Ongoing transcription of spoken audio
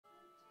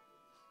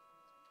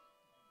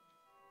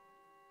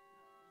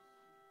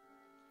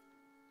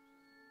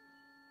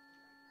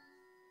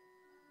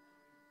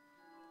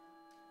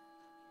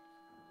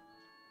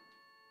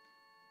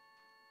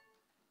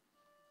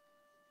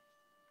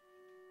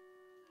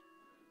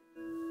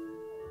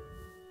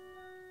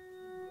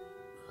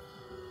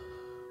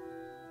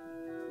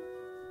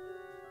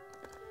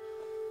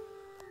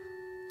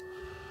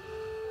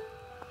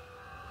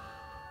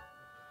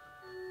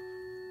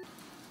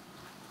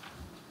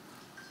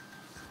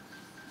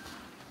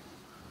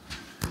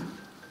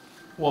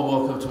Warm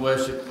welcome to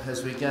worship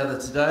as we gather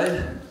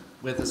today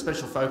with a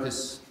special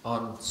focus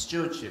on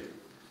stewardship.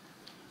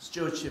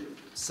 Stewardship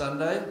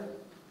Sunday.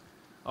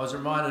 I was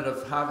reminded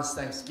of Harvest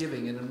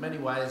Thanksgiving, and in many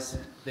ways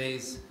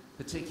these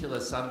particular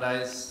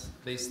Sundays,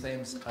 these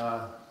themes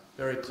are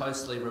very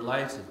closely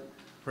related.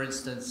 For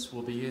instance,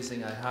 we'll be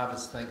using a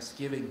Harvest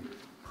Thanksgiving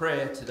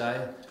prayer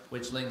today,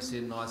 which links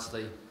in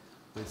nicely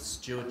with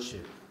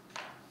stewardship.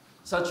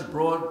 Such a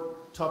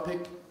broad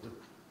topic.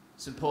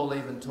 St. Paul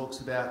even talks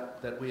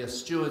about that we are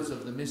stewards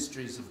of the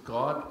mysteries of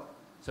God.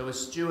 So we're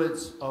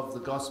stewards of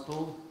the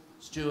gospel,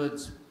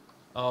 stewards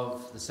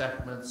of the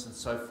sacraments and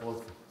so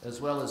forth,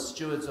 as well as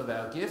stewards of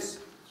our gifts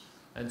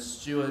and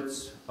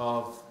stewards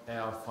of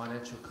our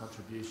financial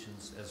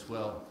contributions as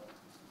well.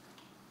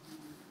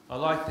 I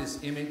like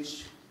this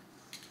image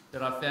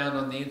that I found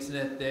on the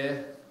internet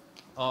there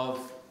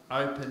of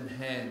open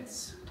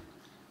hands.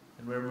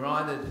 And we're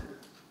reminded,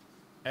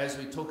 as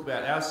we talk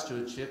about our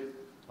stewardship,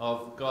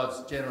 of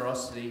God's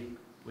generosity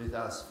with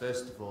us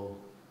first of all,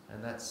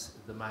 and that's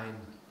the main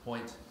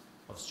point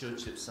of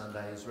Stewardship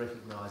Sunday, is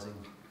recognising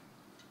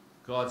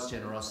God's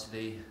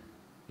generosity,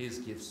 his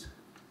gifts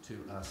to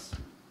us.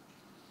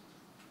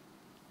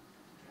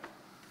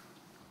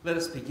 Let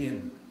us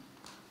begin.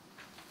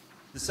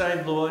 The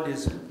same Lord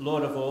is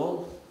Lord of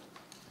all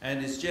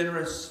and is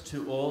generous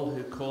to all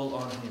who call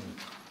on him.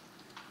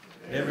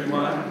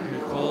 Everyone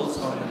who calls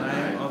on the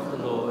name of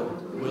the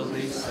Lord will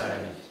be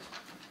saved.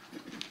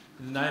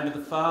 In the name of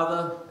the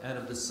Father, and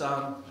of the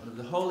Son, and of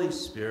the Holy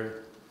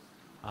Spirit.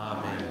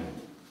 Amen.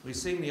 We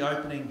sing the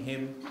opening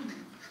hymn,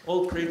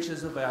 All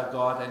Creatures of Our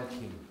God and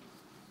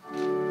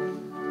King.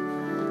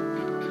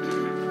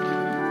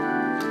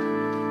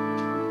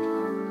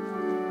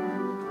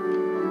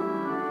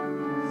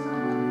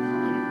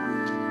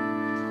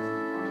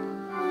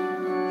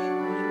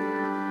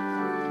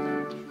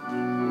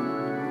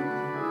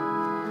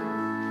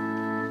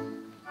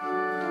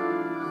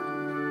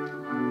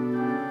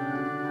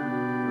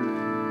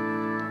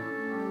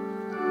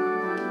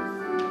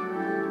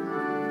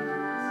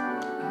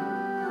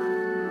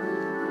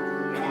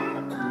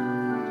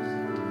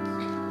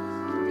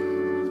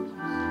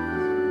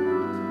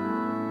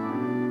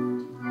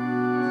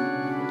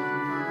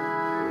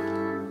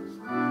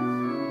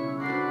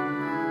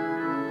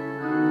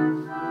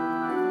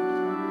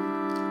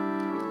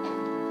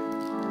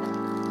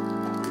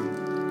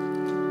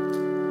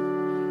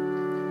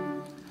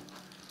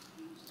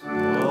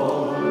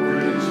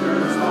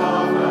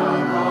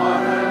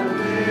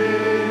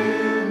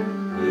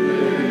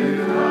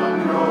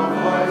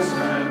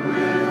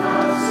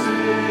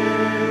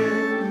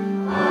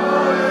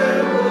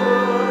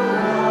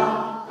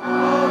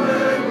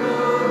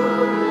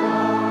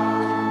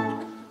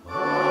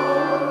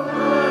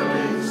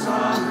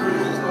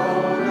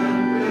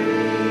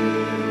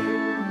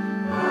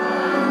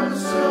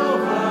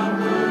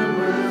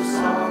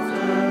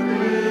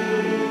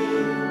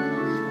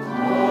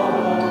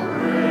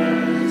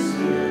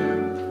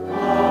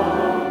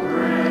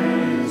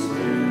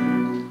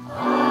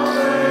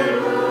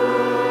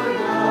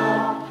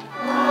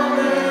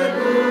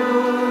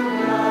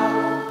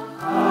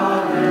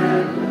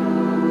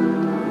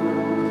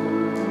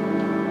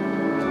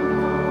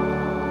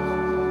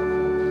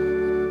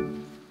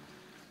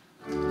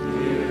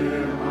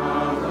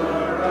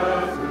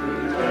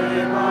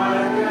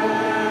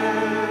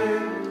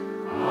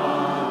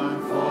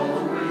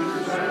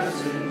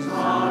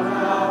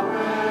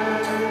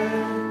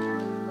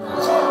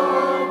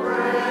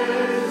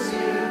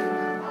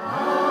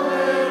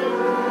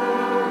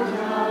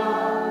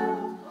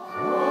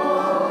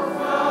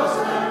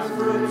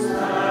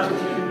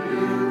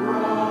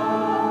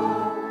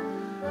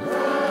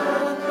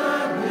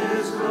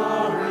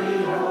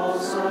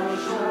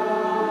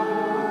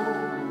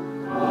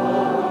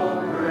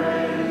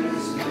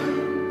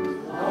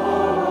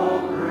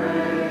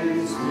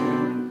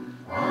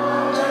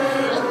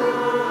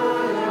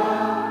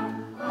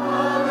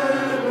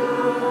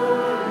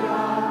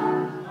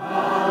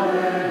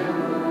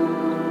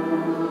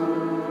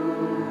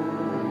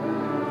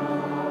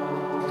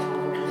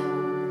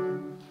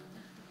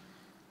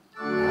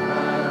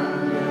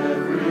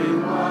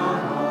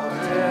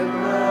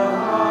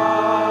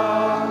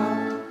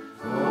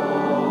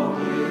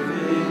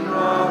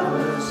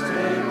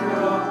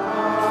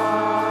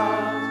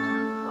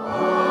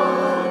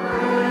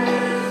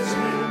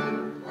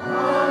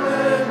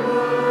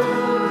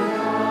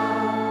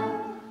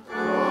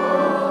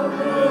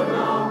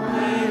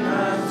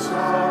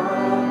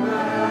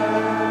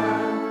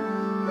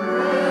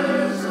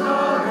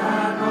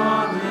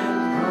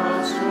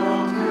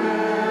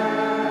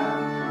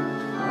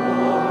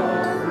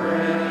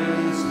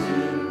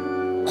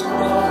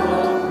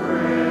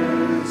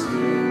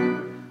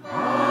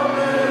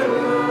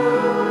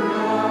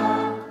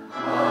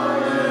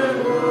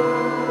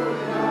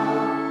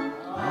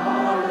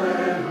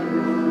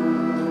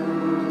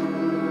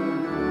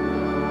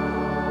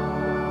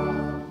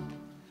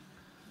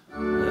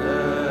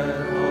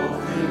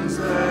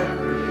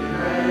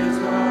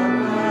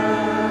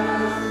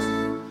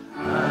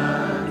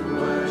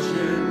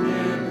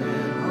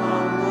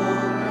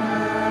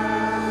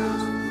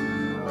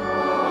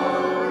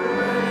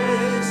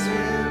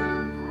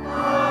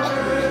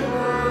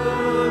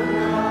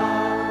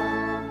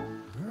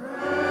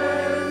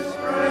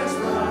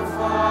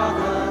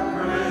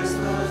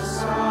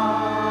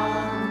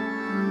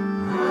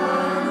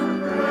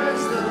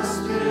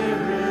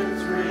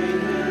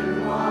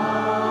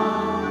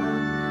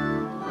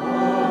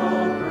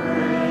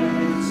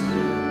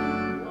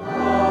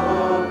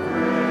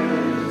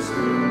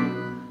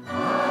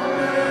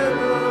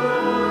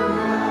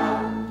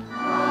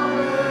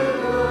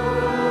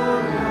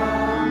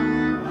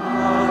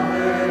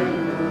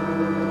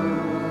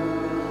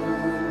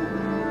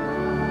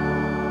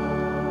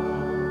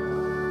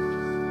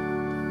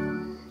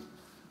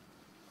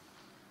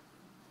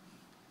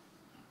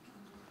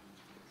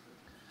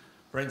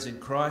 Friends in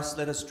Christ,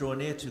 let us draw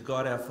near to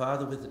God our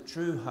Father with a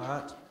true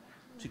heart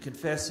to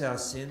confess our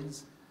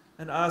sins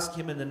and ask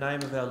him in the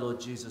name of our Lord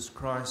Jesus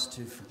Christ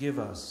to forgive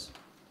us.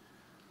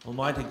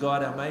 Almighty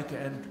God, our Maker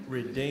and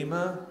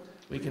Redeemer,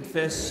 we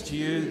confess to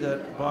you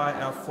that by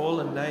our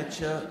fallen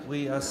nature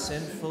we are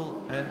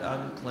sinful and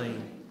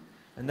unclean,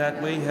 and that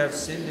we have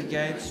sinned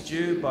against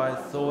you by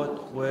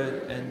thought,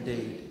 word and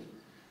deed.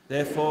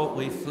 Therefore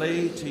we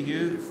flee to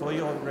you for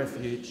your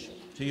refuge,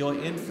 to your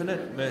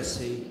infinite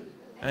mercy,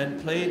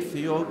 and plead for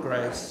your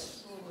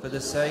grace for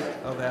the sake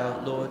of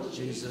our Lord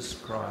Jesus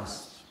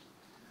Christ.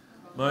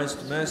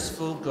 Most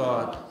merciful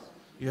God,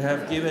 you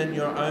have given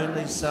your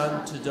only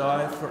Son to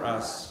die for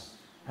us.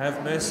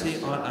 Have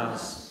mercy on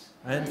us,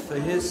 and for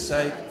his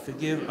sake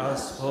forgive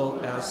us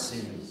all our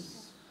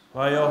sins.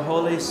 By your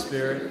Holy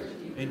Spirit,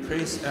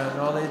 increase our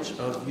knowledge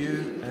of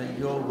you and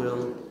your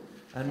will,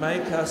 and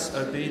make us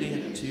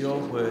obedient to your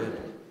word,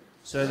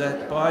 so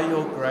that by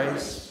your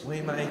grace we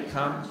may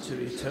come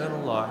to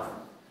eternal life,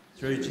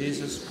 through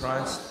Jesus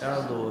Christ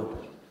our Lord.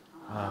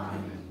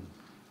 Amen.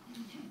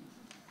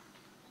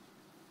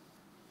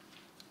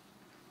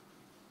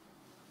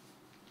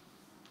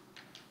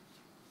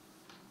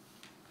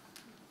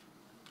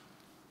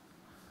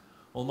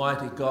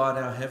 Almighty God,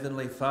 our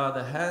Heavenly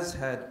Father, has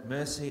had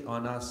mercy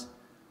on us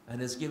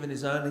and has given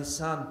his only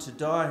Son to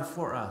die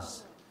for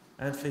us,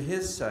 and for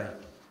his sake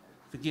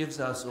forgives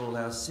us all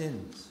our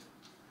sins.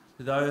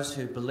 To those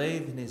who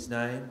believe in his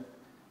name,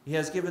 he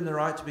has given the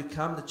right to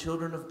become the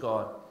children of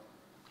God,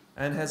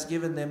 and has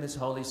given them his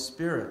Holy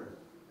Spirit.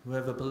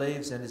 Whoever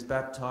believes and is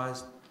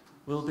baptized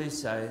will be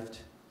saved.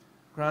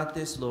 Grant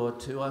this, Lord,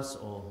 to us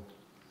all.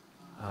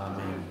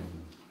 Amen.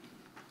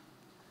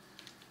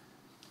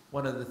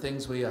 One of the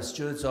things we are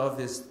stewards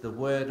of is the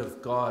Word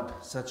of God,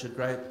 such a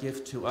great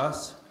gift to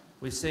us.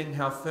 We sing,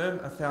 "How firm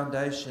a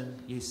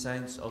foundation, ye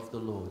saints of the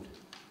Lord."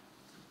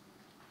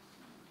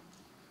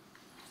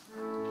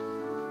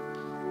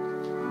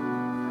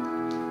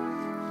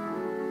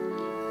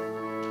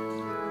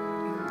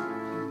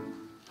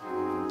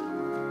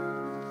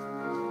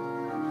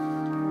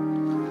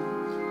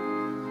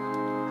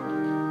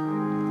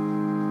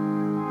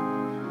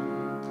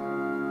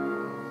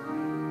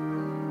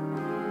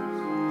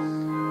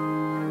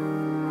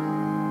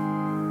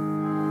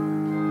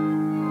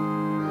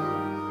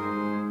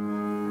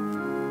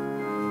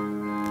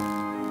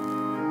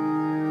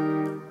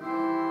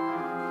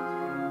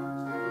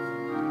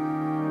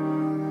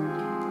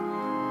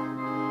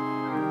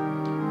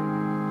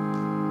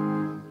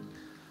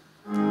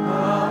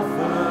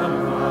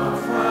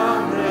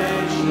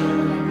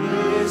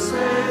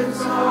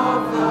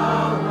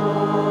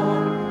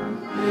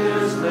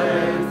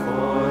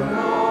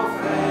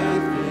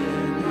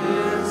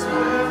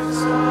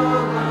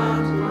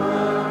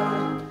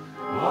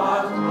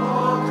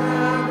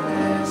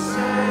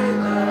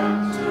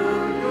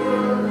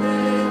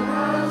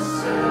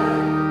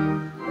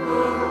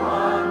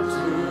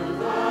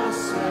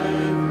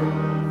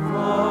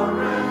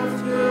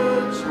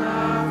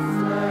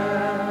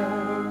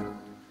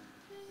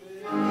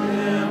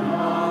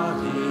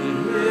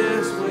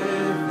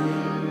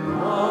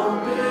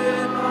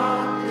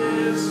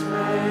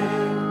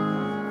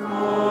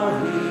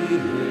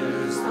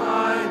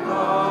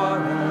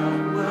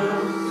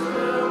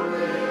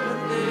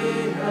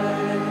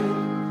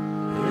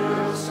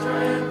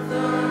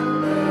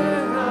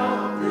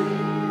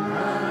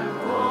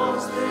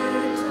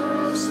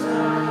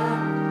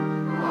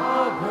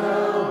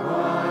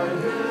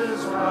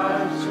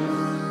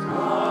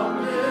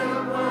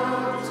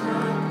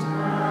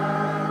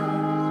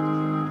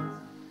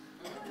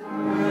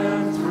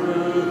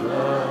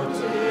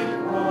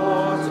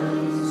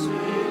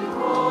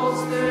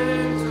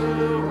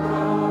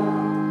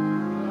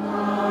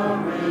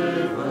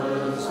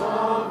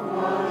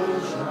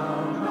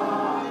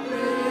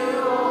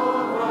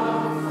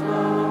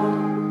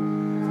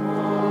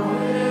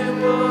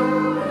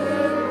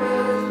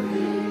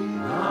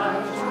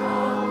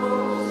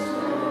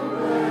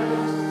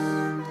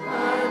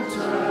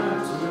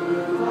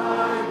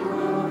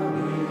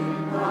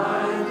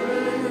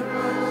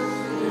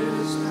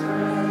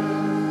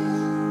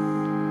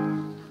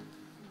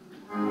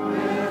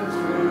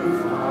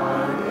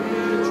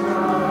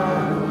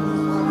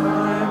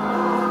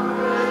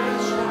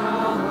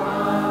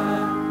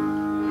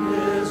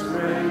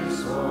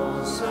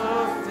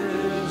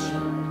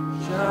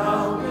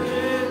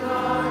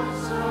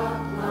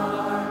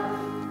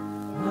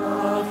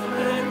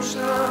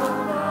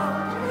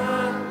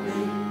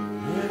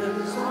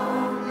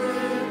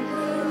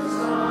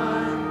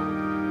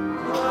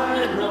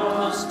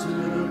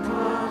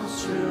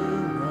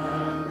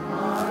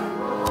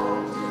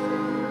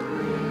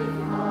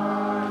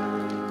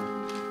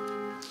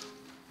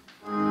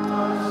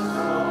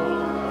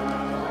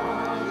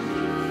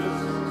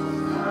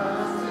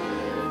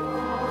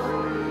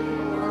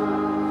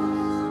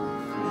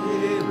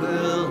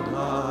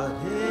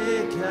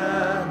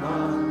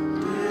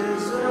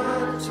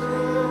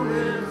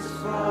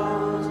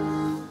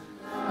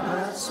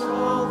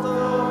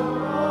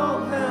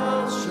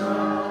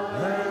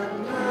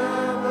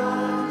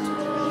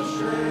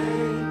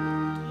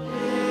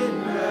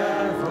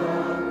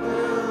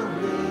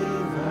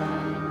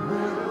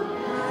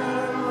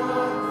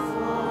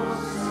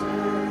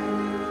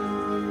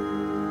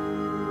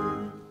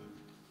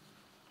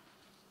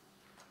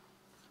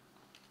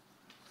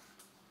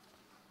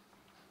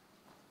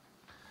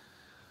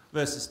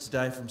 Verses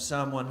today from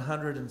Psalm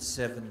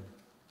 107.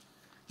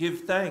 Give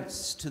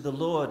thanks to the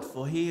Lord,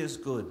 for he is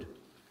good.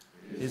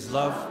 His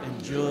love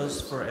endures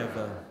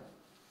forever.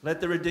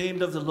 Let the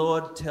redeemed of the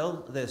Lord tell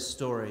their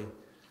story.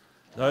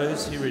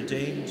 Those he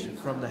redeemed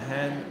from the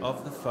hand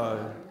of the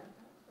foe.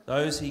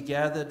 Those he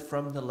gathered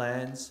from the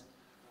lands,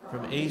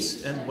 from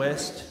east and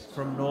west,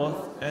 from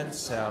north and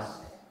south.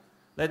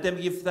 Let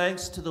them give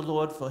thanks to the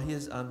Lord for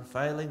his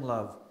unfailing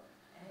love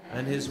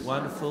and his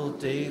wonderful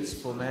deeds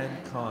for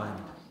mankind.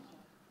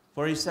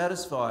 For he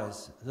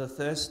satisfies the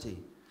thirsty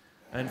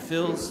and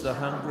fills the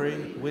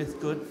hungry with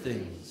good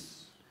things.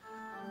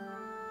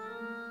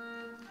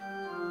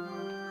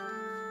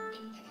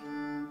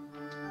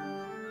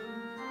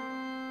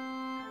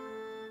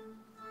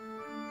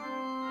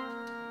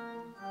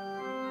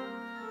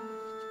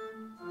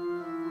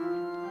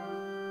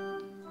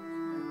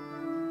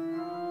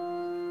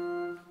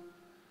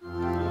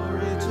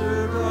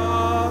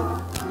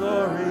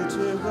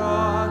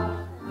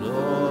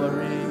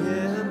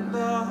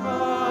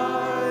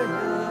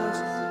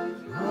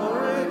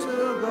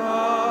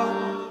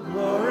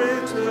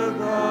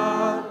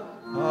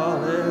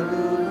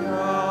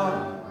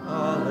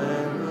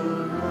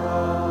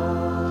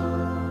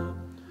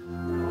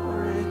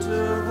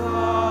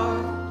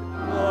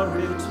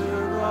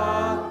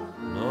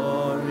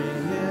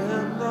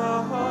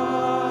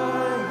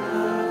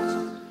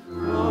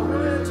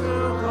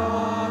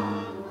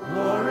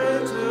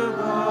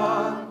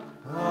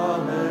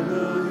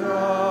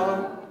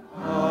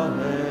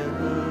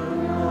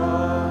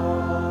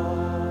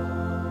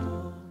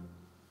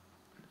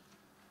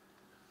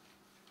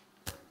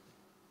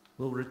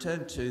 We'll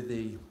return to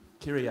the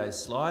Kyrie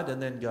slide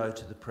and then go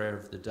to the prayer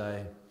of the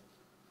day.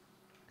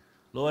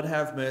 Lord,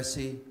 have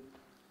mercy.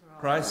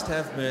 Christ,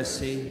 have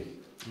mercy.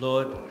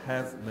 Lord,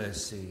 have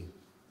mercy.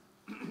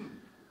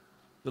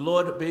 The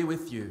Lord be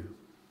with you.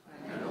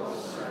 And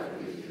also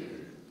with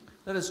you.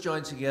 Let us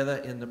join together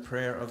in the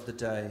prayer of the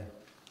day.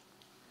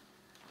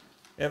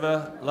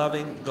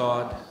 Ever-loving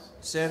God,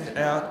 send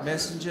out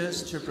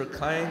messengers to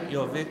proclaim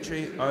your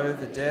victory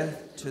over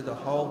death to the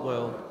whole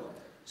world,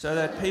 so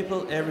that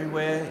people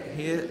everywhere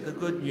hear the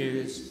good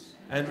news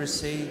and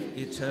receive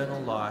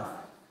eternal life.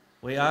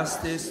 We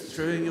ask this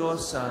through your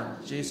Son,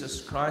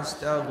 Jesus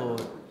Christ our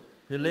Lord,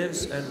 who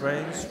lives and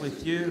reigns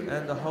with you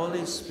and the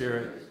Holy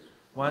Spirit,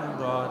 one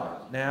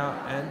God, now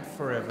and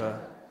forever.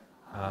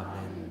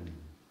 Amen.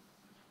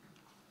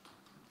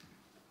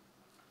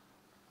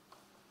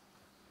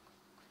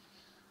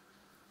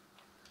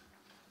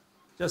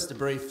 Just a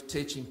brief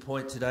teaching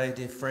point today,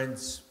 dear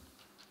friends,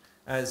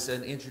 as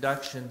an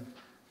introduction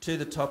to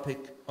the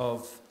topic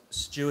of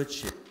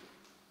stewardship.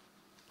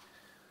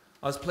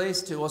 I was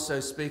pleased to also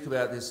speak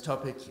about this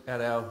topic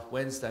at our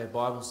Wednesday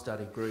Bible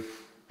study group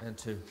and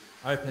to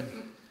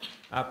open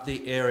up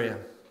the area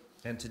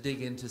and to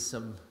dig into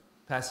some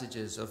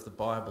passages of the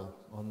Bible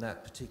on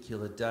that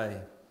particular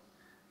day.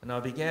 And I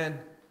began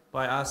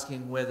by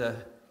asking whether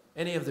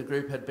any of the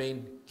group had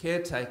been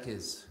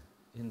caretakers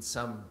in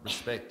some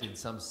respect, in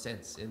some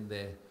sense, in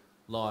their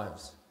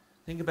lives.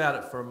 Think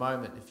about it for a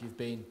moment. If you've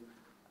been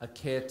a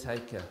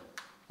caretaker,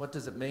 what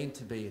does it mean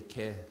to be a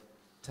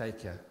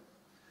caretaker?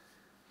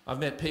 I've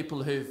met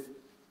people who've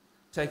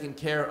taken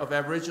care of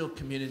Aboriginal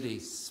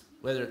communities,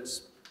 whether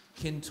it's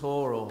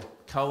Kintor or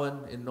Cohen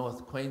in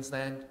North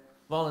Queensland,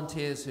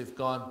 volunteers who've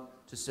gone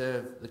to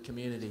serve the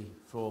community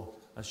for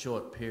a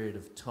short period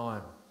of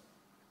time.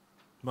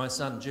 My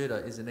son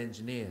Judah is an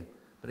engineer,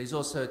 but he's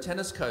also a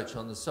tennis coach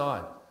on the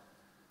side.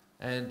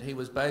 And he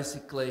was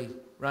basically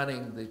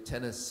running the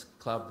tennis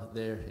club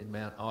there in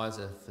Mount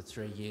Isa for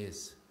 3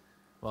 years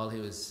while he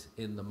was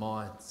in the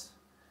mines.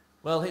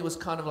 Well, he was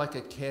kind of like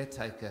a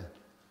caretaker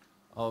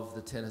of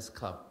the tennis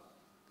club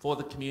for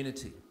the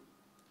community.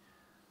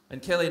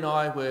 And Kelly and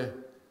I were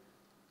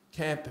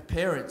camp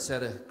parents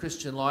at a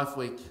Christian Life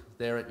Week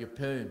there at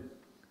Yeppoon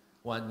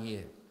one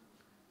year.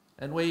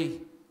 And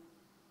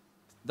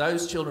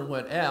those children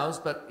weren't ours,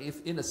 but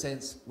if in a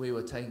sense we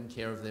were taking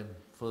care of them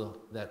for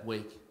that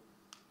week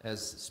as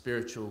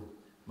spiritual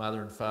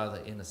mother and father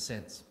in a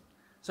sense.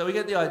 So we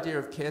get the idea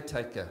of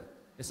caretaker.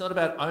 It's not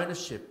about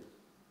ownership,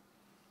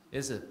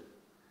 is it?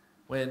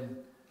 When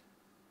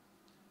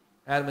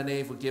Adam and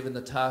Eve were given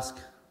the task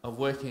of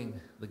working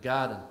the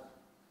garden,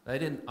 they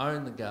didn't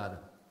own the garden.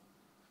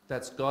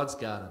 That's God's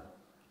garden.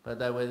 But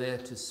they were there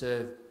to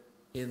serve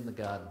in the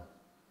garden.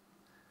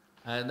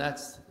 And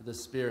that's the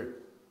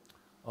spirit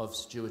of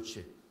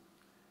stewardship.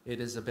 It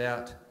is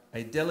about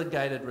a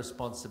delegated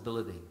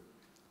responsibility.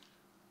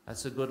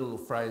 That's a good little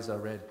phrase I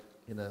read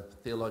in a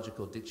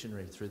theological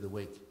dictionary through the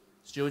week.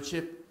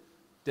 Stewardship,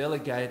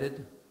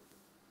 delegated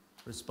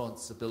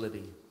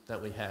responsibility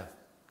that we have.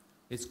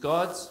 It's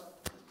God's,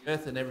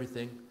 earth and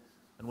everything,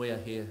 and we are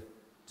here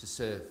to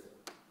serve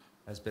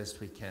as best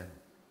we can.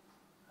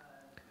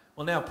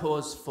 We'll now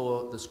pause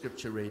for the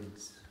scripture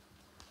readings.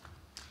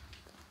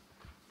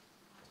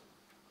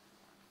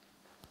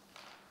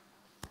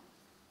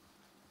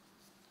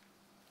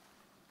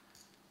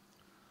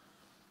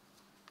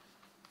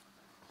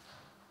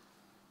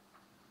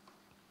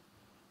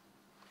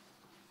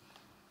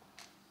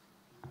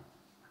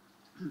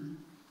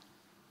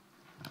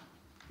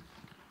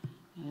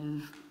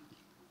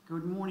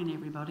 Good morning,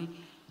 everybody.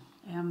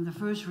 The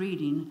first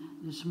reading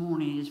this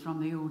morning is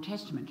from the Old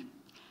Testament.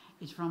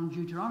 It's from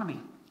Deuteronomy.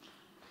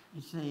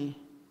 It's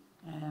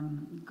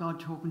God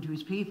talking to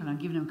his people and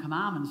giving them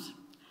commandments.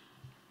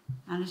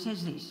 And it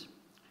says this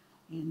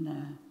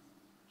in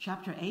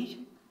chapter 8,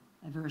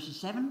 verses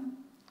 7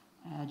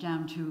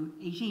 down to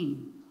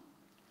 18.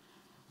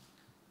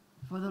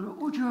 For the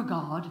Lord your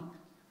God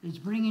is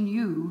bringing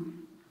you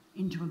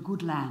into a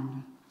good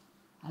land,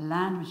 a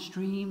land with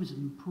streams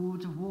and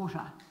pools of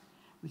water,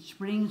 with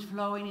springs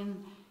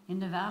flowing in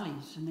the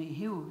valleys and the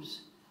hills,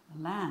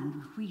 a land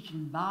with wheat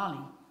and barley,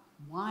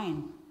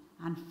 wine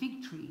and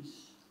fig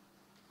trees,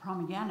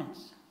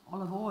 pomegranates,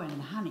 olive oil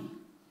and honey,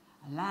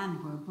 a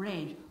land where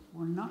bread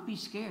will not be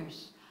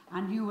scarce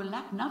and you will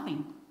lack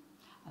nothing,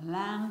 a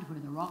land where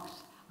the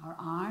rocks are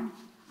iron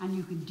and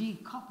you can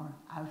dig copper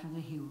out of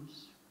the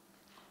hills.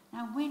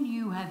 Now when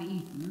you have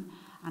eaten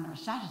and are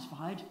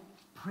satisfied,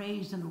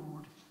 praise the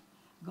Lord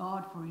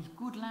God for his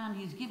good land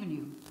he has given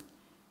you.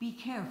 Be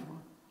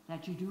careful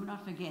that you do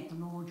not forget the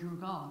Lord your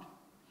God,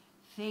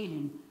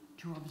 failing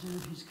to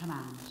observe his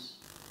commands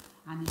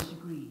and his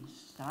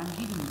decrees that I'm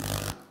giving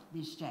you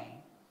this day.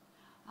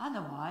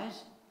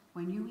 Otherwise,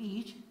 when you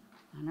eat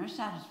and are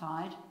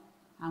satisfied,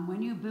 and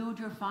when you build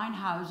your fine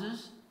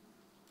houses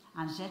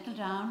and settle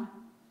down,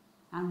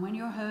 and when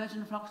your herds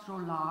and flocks grow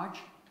large,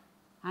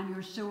 and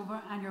your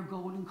silver and your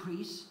gold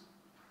increase,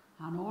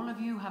 and all of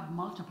you have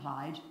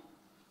multiplied,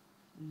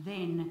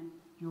 then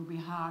your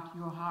heart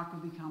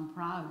will become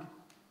proud,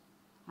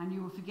 and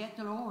you will forget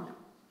the Lord,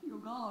 your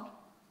God,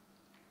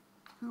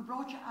 who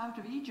brought you out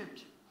of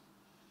Egypt,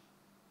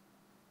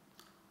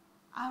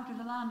 out of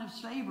the land of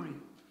slavery.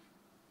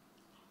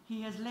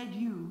 He has led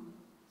you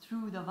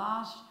through the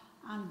vast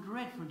and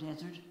dreadful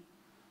desert,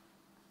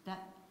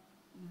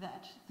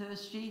 that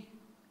thirsty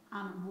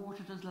and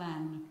waterless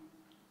land,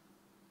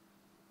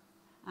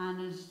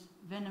 and as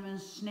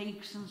venomous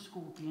snakes and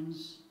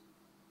scorpions.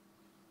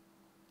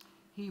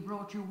 He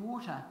brought you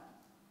water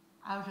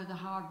out of the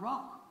hard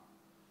rock.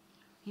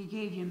 He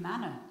gave you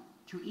manna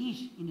to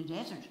eat in the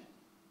desert,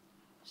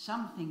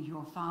 something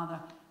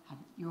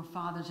your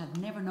fathers had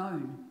never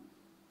known,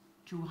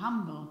 to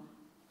humble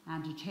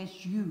and to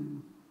test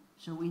you,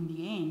 so in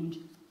the end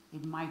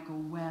it might go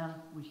well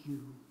with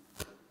you.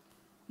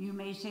 You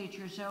may say to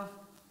yourself,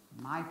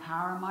 my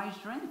power and my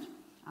strength,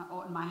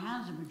 my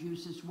hands have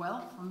produced this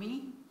wealth for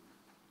me.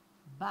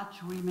 But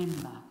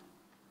remember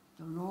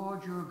the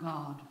Lord your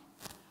God,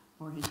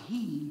 for it is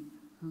he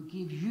who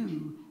gives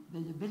you the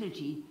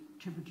ability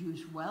to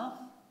produce wealth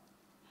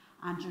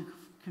and to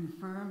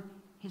confirm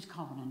his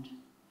covenant,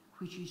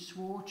 which he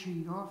swore to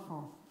your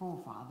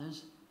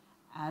forefathers,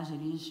 as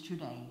it is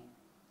today.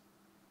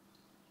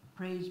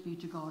 Praise be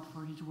to God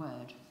for his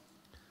word.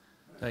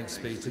 Thanks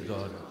be to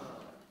God.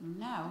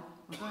 Now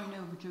we're going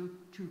over to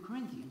 2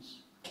 Corinthians,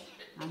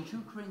 and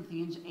 2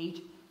 Corinthians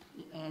 8,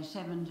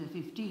 7 to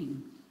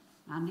 15.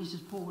 And this is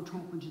Paul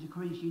talking to the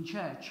Corinthian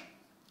church.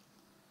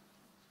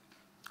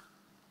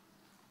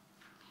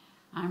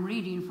 I'm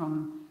reading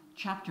from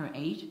chapter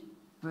 8,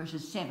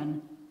 verses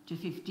 7 to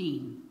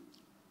 15.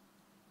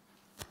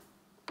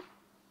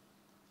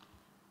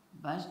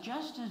 But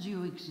just as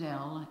you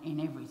excel in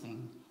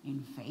everything,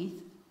 in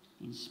faith,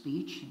 in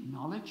speech, in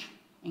knowledge,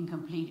 in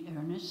complete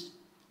earnest,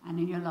 and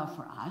in your love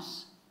for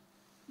us,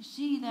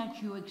 see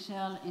that you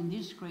excel in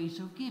this grace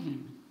of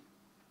giving.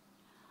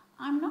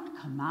 I'm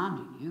not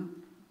commanding you,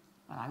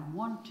 but I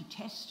want to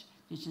test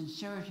the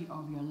sincerity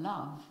of your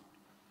love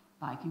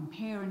by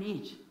comparing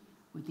it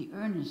with the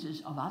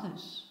earnestness of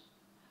others.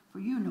 For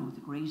you know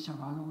the grace of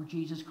our Lord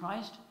Jesus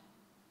Christ,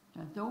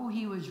 that though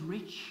he was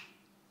rich,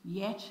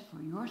 yet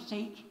for your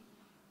sake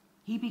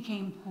he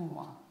became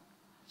poor,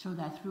 so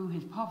that through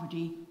his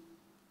poverty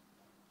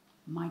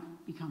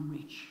might become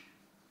rich.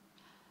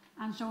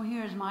 And so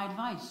here's my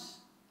advice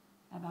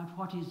about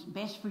what is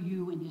best for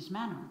you in this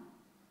manner.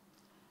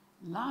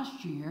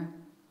 Last year,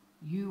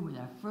 you were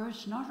the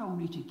first not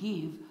only to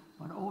give,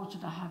 but also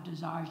to have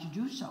desires to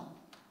do so.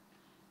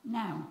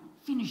 Now,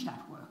 finish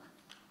that work,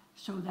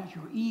 so that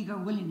your eager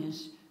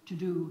willingness to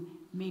do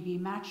may be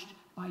matched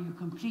by your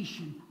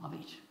completion of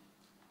it,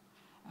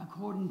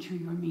 according to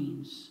your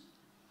means.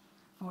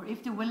 For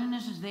if the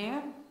willingness is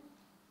there,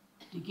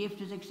 the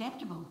gift is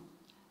acceptable,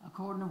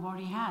 according to what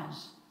he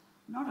has,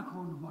 not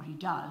according to what he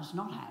does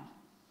not have.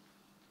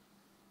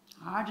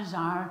 Our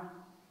desire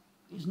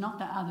is not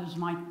that others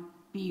might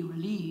be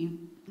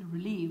relieved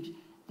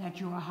that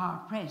you are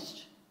hard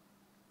pressed,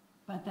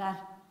 but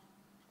that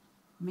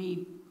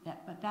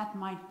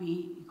might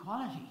be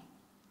equality.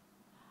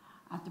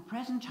 At the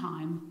present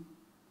time,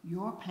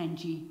 your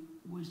plenty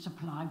will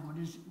supply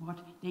what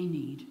they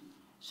need,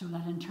 so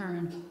that in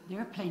turn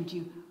their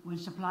plenty will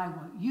supply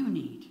what you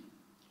need.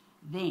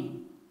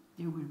 Then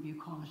there will be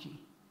equality.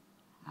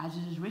 As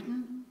it is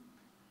written,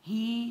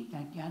 he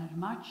that gathered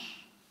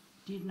much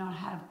did not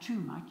have too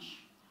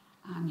much,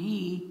 and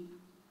he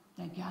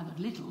that gathered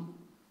little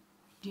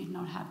did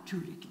not have too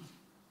little.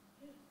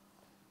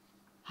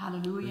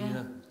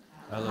 Hallelujah.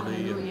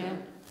 Hallelujah.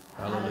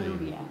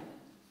 Hallelujah.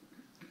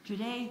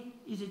 Today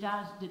is the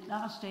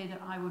last day that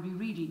I will be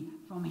reading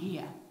from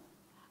here.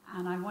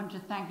 And I want to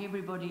thank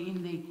everybody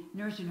in the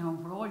nursing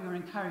home for all your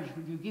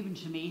encouragement you've given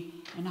to me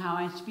and how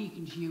I'm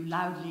speaking to you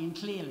loudly and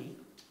clearly.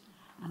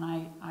 And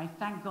I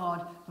thank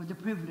God for the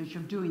privilege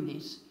of doing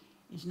this.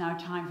 It's now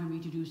time for me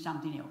to do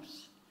something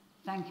else.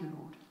 Thank you,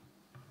 Lord.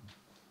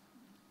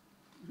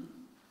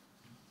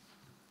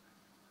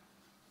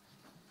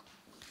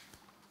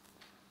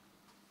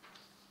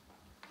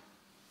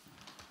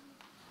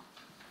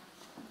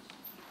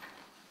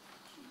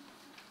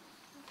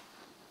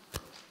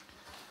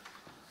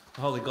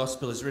 The Holy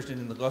Gospel is written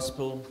in the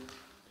Gospel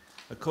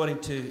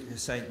according to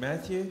St.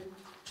 Matthew,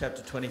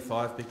 chapter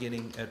 25,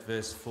 beginning at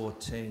verse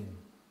 14,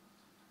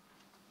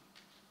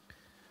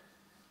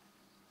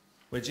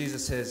 where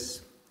Jesus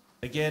says,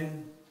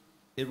 "Again,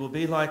 it will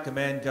be like a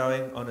man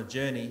going on a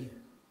journey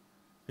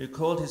who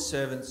called his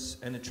servants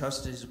and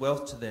entrusted his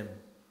wealth to them.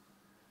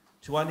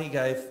 To one he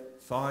gave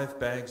 5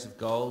 bags of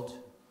gold,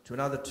 to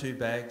another 2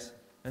 bags,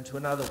 and to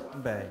another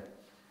 1 bag,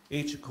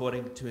 each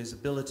according to his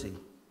ability.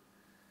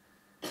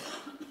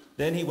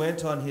 Then he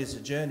went on his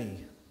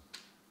journey.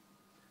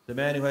 The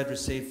man who had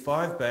received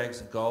 5 bags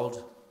of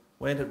gold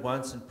went at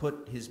once and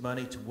put his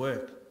money to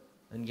work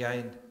and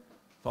gained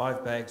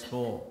 5 bags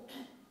more.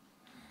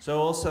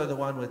 So also the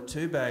one with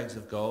 2 bags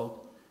of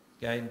gold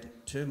gained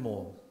 2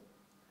 more.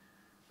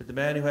 But the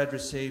man who had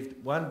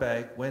received 1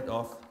 bag went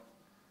off,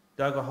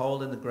 dug a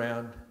hole in the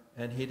ground,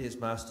 and hid his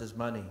master's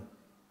money.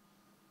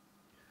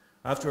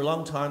 After a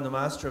long time, the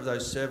master of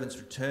those servants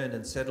returned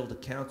and settled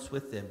accounts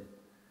with them.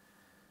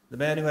 The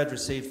man who had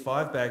received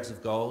 5 bags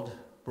of gold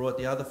brought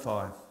the other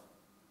 5.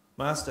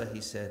 'Master,' he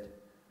said,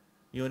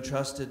 'you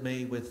entrusted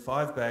me with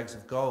 5 bags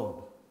of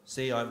gold.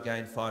 See, I've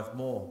gained 5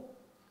 more.'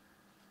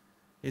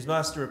 His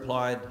master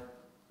replied,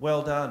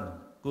 'Well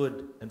done,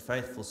 good and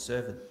faithful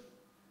servant.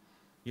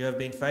 You have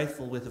been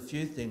faithful with a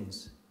few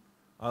things.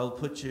 I will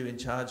put you in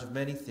charge of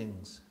many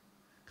things.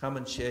 Come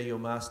and share your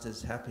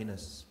master's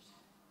happiness.'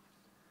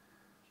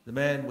 The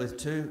man with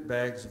 2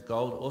 bags of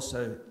gold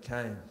also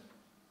came.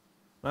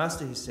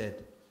 'Master,' he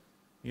said,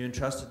 'you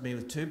entrusted me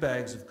with 2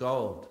 bags of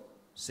gold.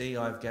 See,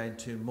 I've gained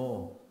 2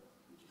 more.'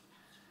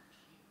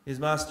 His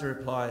master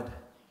replied,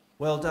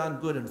 'Well done,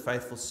 good and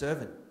faithful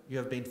servant. You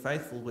have been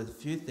faithful with a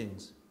few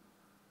things.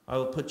 I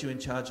will put you in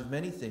charge of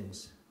many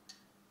things.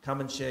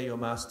 Come and share your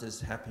master's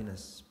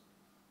happiness.'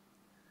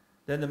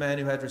 Then the man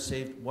who had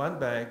received 1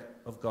 bag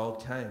of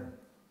gold came.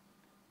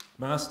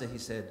 'Master,' he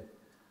said,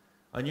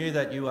 'I knew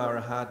that you are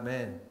a hard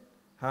man,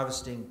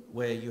 harvesting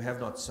where you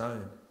have not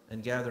sown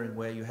and gathering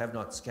where you have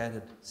not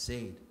scattered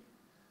seed.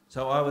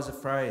 So I was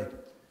afraid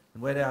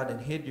and went out and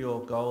hid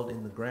your gold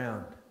in the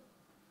ground.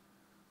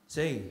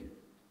 See,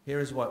 here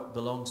is what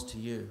belongs to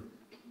you.'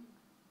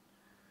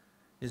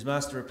 His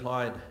master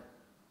replied,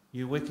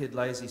 'You wicked,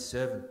 lazy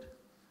servant.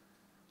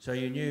 So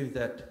you knew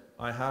that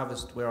I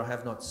harvest where I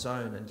have not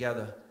sown and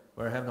gather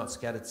where I have not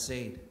scattered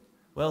seed.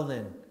 Well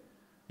then,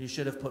 you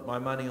should have put my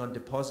money on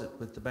deposit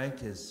with the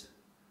bankers,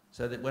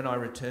 so that when I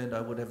returned I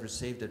would have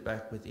received it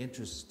back with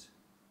interest.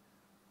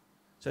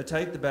 So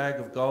take the bag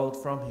of gold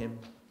from him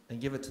and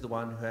give it to the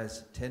one who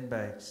has 10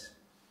 bags.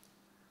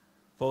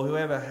 For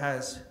whoever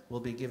has will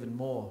be given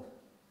more,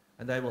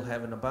 and they will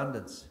have an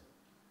abundance.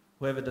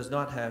 Whoever does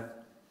not have,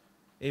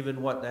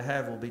 even what they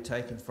have will be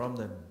taken from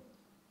them.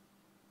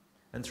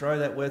 And throw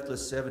that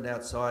worthless servant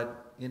outside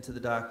into the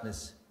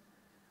darkness,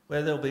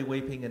 where there will be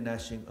weeping and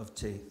gnashing of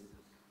teeth.'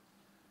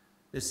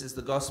 This is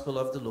the gospel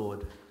of the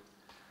Lord.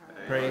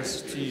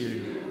 Praise to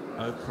you,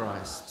 O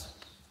Christ."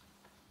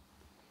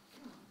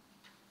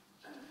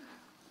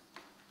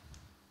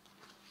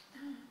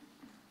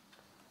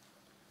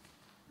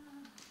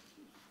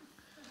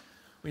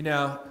 We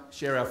now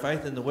share our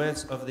faith in the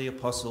words of the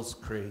Apostles'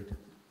 Creed.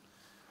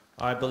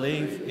 "I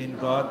believe in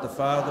God the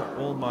Father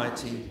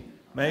Almighty,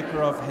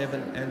 maker of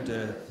heaven and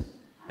earth,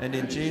 and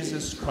in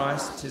Jesus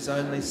Christ, his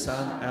only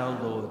Son, our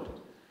Lord,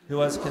 who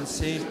was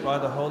conceived by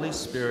the Holy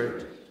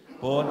Spirit,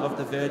 born of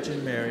the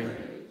Virgin Mary,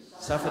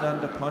 suffered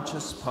under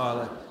Pontius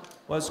Pilate,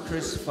 was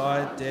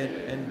crucified,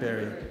 dead and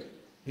buried.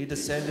 He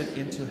descended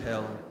into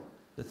hell.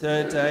 The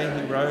 3rd day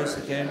he rose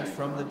again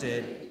from the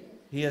dead.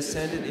 He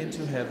ascended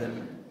into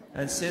heaven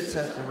and sits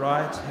at the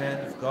right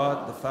hand of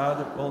God the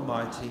Father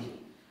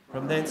Almighty.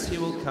 From thence he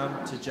will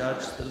come to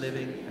judge the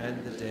living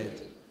and the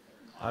dead.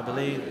 I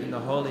believe in the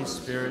Holy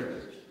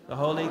Spirit, the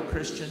holy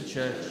Christian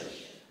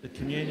Church, the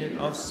communion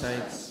of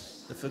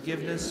saints, the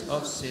forgiveness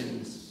of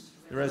sins,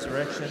 the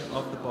resurrection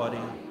of the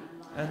body,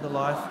 and the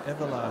life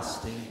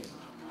everlasting.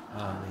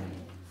 Amen."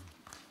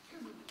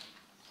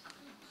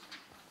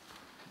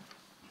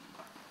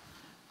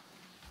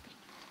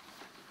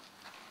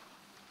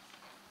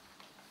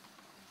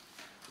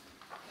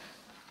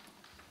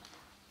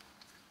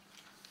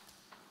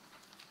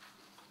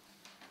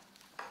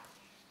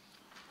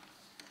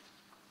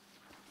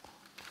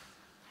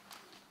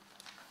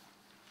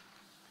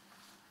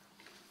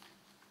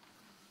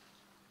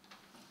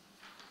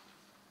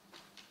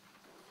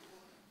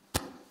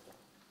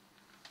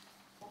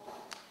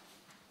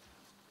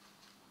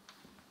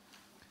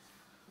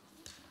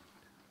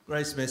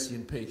 Grace, mercy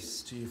and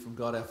peace to you from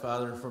God our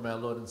Father and from our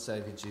Lord and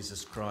Saviour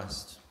Jesus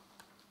Christ.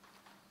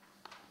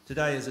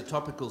 Today is a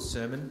topical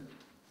sermon.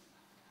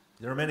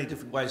 There are many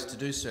different ways to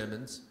do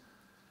sermons.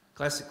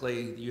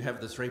 Classically, you have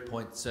the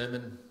 3-point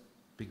sermon,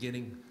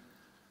 beginning,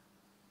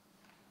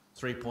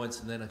 3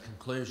 points and then a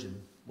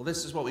conclusion. Well,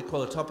 this is what we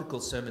call a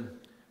topical sermon,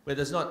 where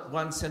there's not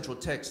one central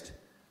text,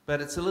 but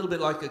it's a little bit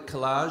like a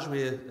collage.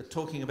 We're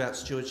talking about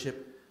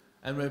stewardship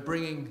and we're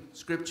bringing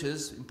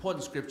scriptures,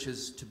 important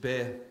scriptures, to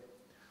bear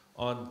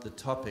on the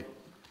topic.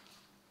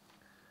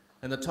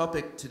 And the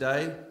topic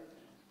today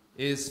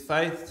is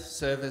faith,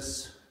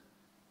 service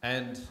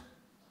and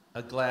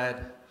a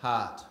glad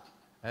heart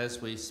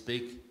as we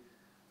speak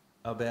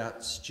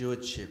about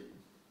stewardship.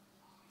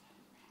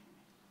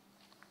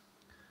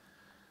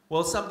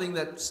 Well, something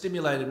that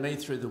stimulated me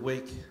through the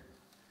week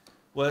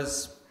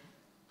was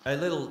a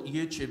little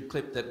YouTube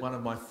clip that one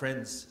of my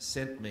friends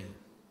sent me,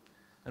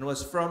 and it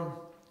was from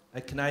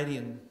a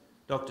Canadian,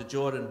 Dr.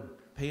 Jordan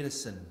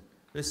Peterson,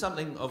 who's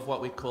something of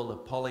what we call a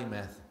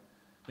polymath,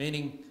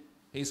 meaning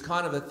he's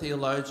kind of a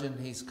theologian,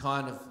 he's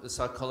kind of a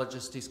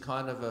psychologist, he's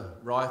kind of a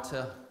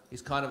writer,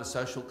 he's kind of a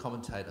social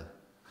commentator.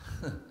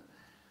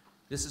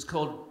 This is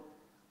called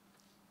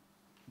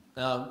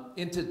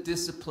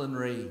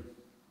interdisciplinary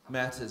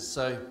matters.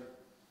 So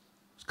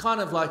it's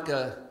kind of like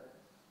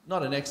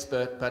not an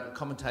expert, but a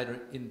commentator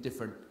in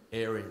different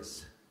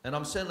areas. And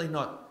I'm certainly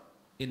not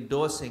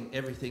endorsing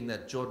everything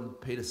that Jordan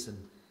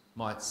Peterson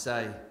might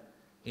say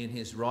in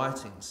his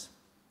writings.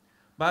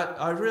 But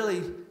I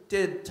really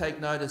did take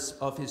notice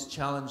of his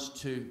challenge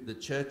to the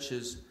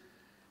churches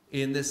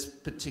in this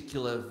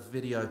particular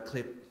video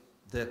clip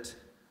that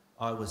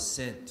I was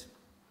sent.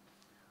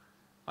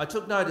 I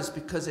took notice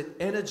because it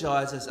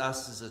energizes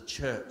us as a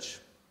church.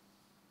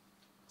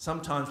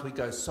 Sometimes we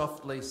go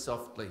softly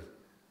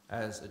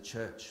as a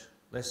church,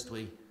 lest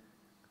we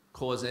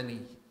cause any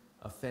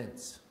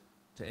offence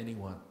to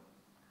anyone.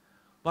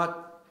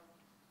 But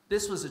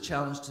this was a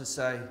challenge to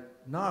say,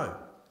 no,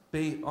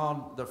 be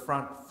on the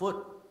front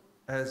foot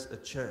as a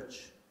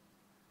church.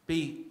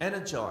 Be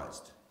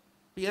energized.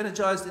 Be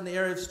energized in the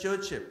area of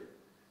stewardship.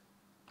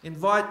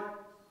 Invite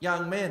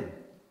young men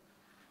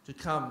to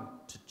come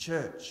to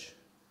church.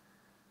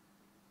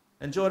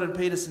 And Jordan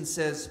Peterson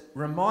says,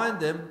 remind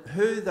them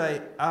who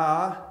they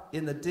are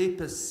in the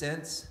deepest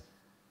sense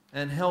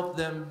and help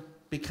them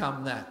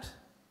become that.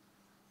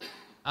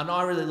 And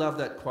I really love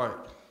that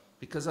quote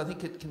because I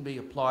think it can be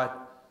applied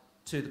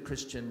to the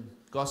Christian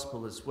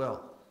gospel as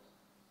well.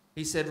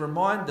 He said,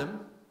 remind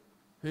them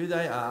who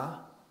they are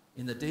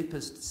in the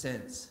deepest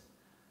sense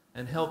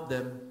and help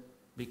them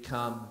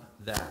become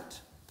that.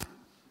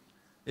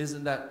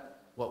 Isn't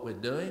that what we're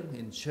doing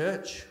in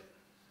church?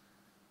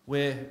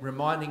 We're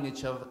reminding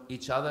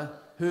each other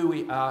who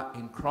we are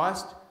in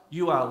Christ.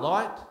 You are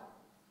light,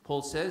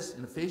 Paul says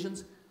in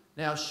Ephesians.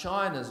 Now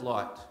shine as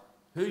light.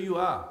 Who you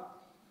are.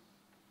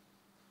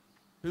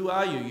 Who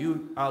are you?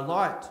 You are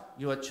light.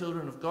 You are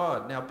children of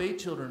God. Now be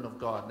children of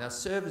God. Now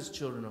serve as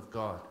children of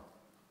God.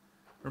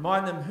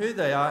 Remind them who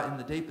they are in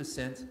the deepest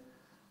sense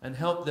and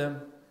help them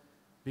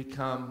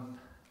become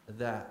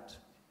that.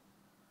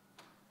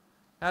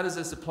 How does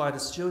this apply to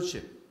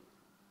stewardship?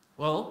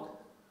 Well,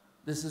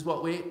 this is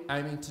what we're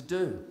aiming to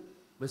do.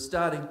 We're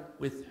starting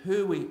with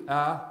who we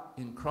are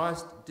in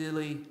Christ,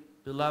 dearly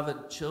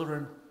beloved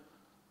children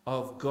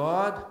of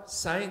God,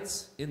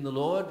 saints in the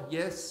Lord.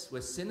 Yes,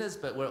 we're sinners,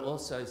 but we're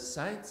also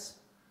saints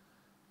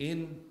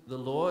in the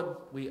Lord.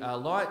 We are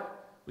light.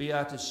 We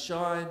are to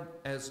shine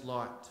as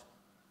light.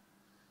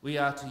 We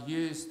are to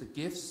use the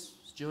gifts,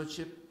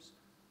 stewardships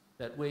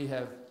that we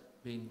have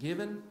been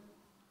given,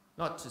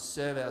 not to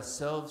serve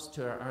ourselves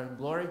to our own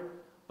glory,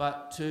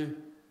 but to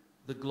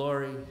the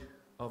glory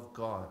of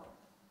God.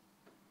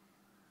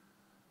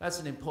 That's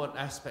an important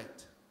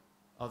aspect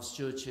of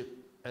stewardship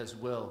as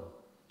well.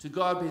 To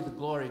God be the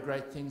glory,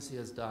 great things he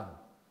has done.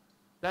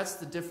 That's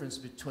the difference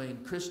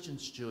between Christian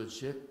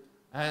stewardship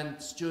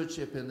and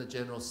stewardship in the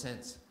general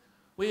sense.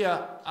 We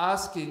are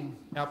asking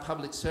our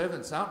public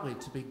servants, aren't we,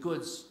 to be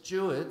good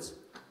stewards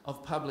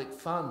of public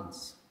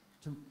funds,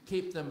 to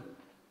keep them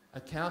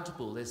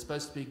accountable. They're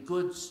supposed to be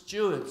good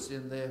stewards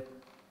in their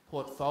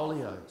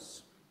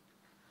portfolios.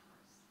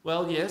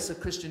 Well, yes, a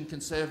Christian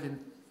can serve in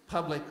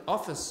public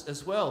office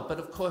as well, but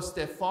of course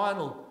their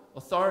final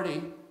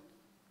authority,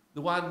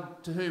 the one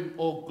to whom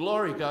all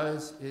glory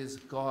goes, is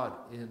God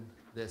in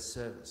their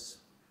service.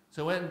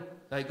 So when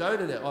they go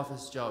to their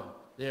office job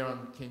there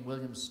on King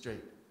William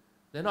Street,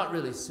 they're not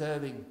really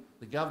serving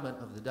the government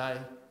of the day,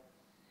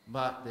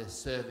 but they're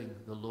serving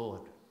the Lord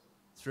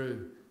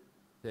through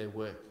their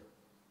work,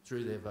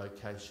 through their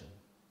vocation.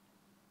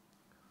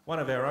 One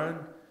of our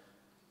own,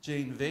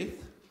 Gene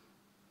Veith,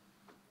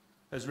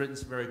 has written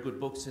some very good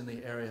books in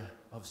the area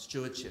of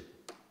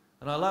stewardship.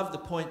 And I love the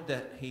point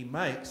that he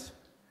makes,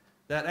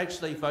 that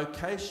actually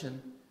vocation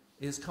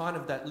is kind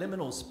of that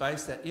liminal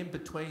space, that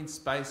in-between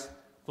space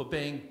for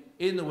being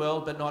in the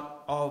world but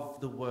not of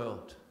the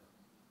world.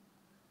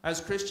 As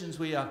Christians,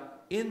 we are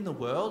in the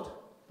world,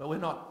 but we're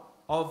not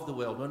of the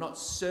world. We're not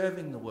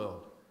serving the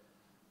world.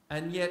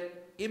 And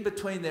yet, in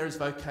between there is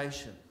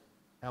vocation,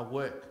 our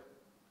work,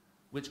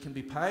 which can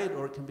be paid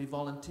or it can be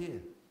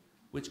volunteer,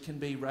 which can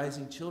be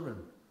raising children.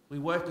 We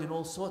work in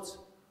all sorts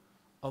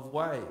of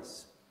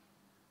ways.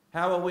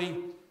 How are we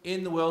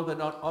in the world but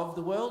not of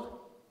the world?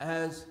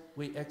 As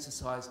we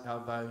exercise our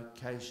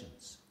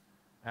vocations,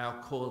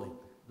 our calling.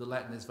 The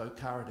Latin is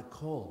vocare, to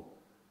call.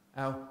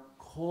 Our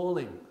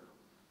calling,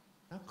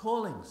 our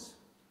callings.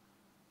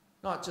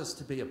 Not just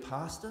to be a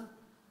pastor,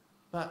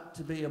 but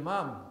to be a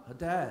mum, a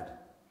dad,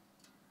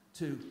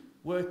 to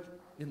work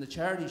in the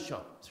charity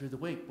shop through the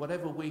week,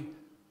 whatever we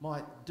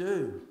might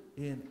do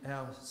in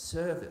our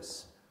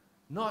service.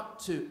 Not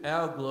to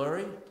our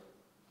glory,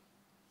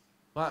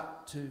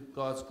 but to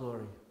God's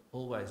glory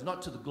always.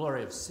 Not to the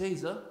glory of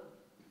Caesar,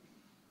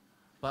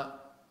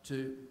 but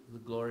to the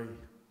glory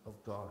of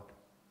God.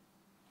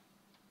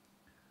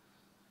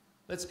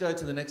 Let's go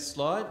to the next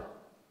slide.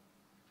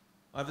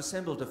 I've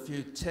assembled a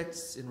few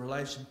texts in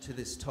relation to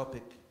this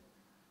topic.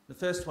 The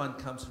first one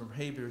comes from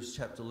Hebrews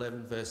chapter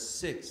 11, verse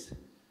 6.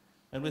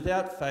 And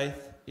without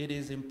faith, it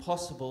is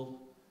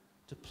impossible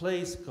to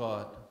please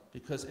God,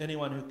 because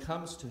anyone who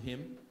comes to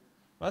him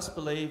must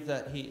believe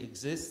that he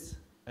exists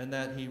and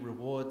that he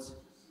rewards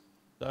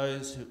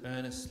those who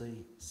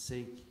earnestly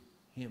seek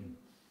him.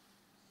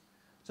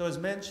 So as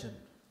mentioned,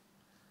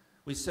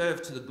 we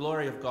serve to the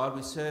glory of God.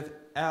 We serve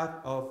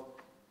out of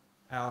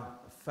our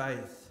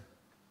faith.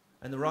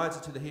 And the writer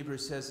to the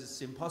Hebrews says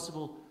it's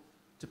impossible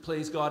to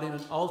please God in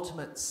an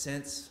ultimate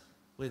sense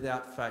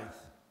without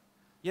faith.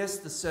 Yes,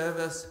 the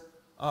service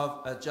of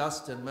a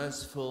just and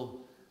merciful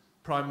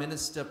Prime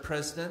Minister,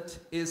 President,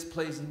 is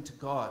pleasing to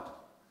God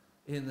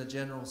in the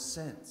general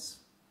sense.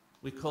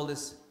 We call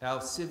this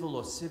our civil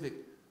or civic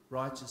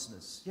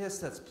righteousness. Yes,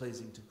 that's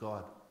pleasing to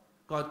God.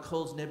 God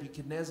calls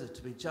Nebuchadnezzar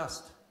to be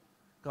just.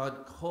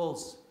 God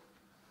calls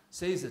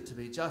Caesar to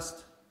be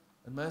just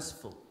and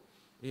merciful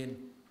in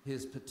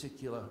his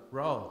particular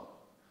role.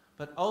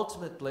 But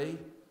ultimately,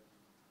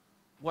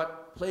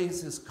 what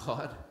pleases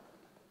God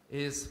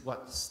is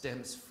what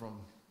stems from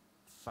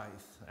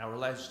faith. Our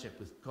relationship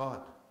with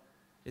God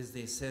is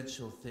the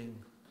essential thing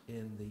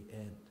in the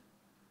end.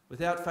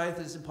 Without faith,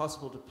 it is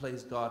impossible to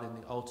please God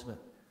in the ultimate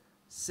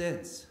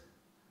sense.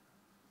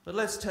 But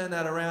let's turn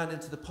that around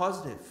into the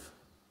positive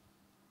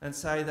and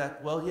say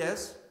that, well,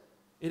 yes,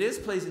 it is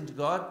pleasing to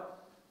God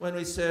when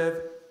we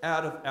serve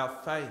out of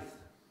our faith,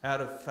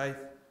 out of faith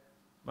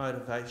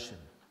motivation.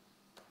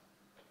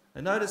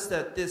 And notice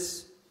that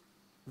this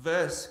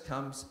verse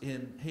comes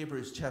in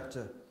Hebrews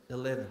chapter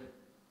 11.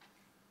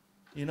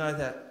 You know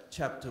that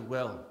chapter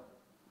well,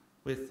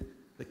 with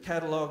the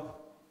catalogue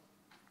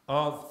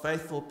of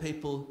faithful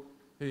people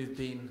who've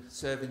been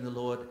serving the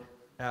Lord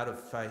out of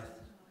faith.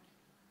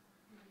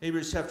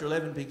 Hebrews chapter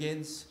 11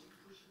 begins,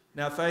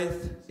 now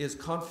faith is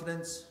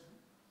confidence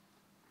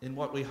in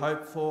what we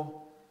hope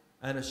for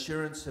and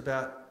assurance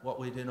about what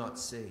we do not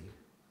see.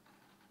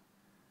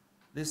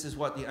 This is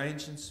what the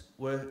ancients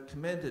were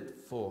commended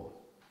for.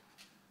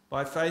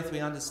 By faith we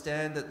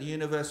understand that the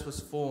universe was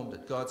formed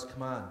at God's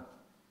command,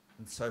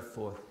 and so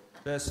forth.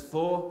 Verse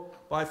 4,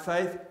 by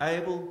faith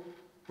Abel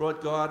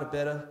brought God a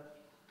better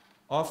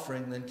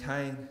offering than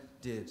Cain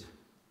did.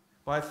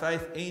 By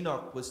faith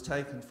Enoch was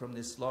taken from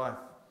this life.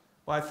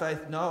 By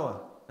faith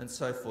Noah, and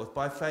so forth.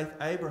 By faith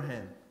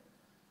Abraham.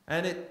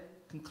 And it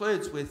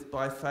concludes with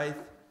by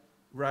faith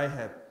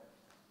Rahab.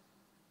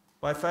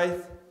 By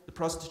faith the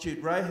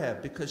prostitute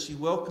Rahab, because she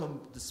welcomed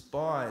the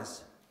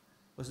spies,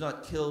 was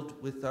not killed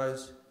with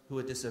those who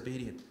were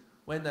disobedient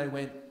when they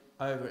went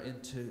over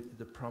into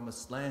the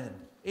promised land.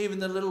 Even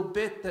the little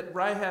bit that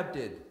Rahab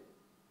did,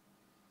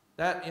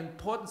 that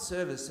important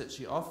service that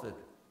she offered,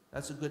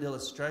 that's a good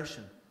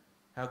illustration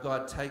how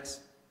God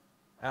takes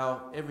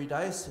our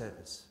everyday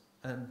service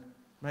and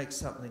makes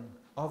something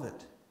of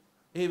it.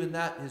 Even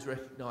that is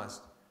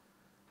recognised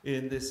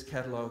in this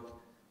catalogue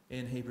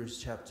in Hebrews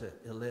chapter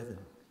 11.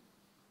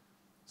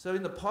 So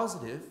in the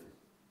positive,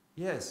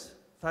 yes,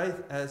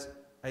 faith as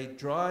a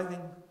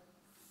driving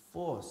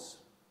force,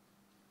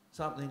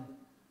 something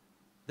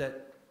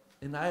that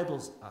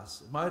enables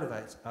us,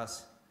 motivates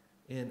us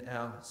in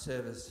our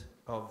service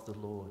of the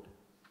Lord.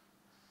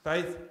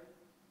 Faith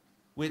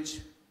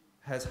which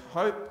has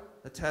hope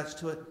attached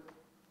to it,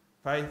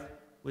 faith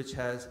which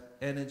has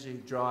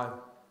energy, drive,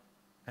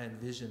 and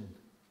vision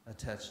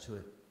attached to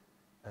it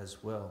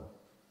as well.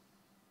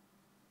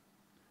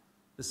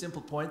 The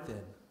simple point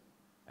then,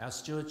 our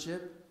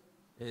stewardship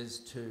is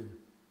to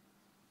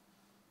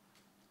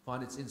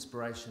find its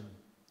inspiration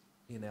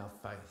in our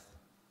faith,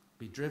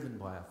 be driven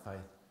by our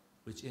faith,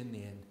 which in the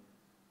end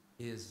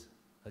is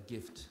a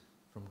gift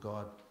from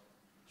God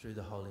through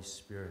the Holy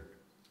Spirit.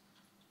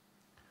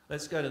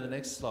 Let's go to the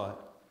next slide.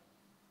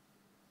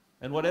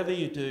 And whatever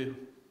you do,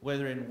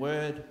 whether in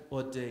word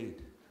or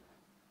deed,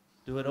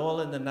 do it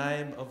all in the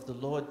name of the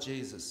Lord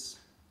Jesus,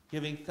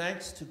 giving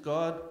thanks to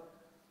God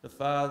the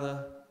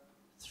Father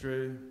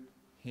through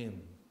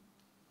him.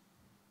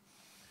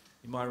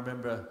 You might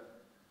remember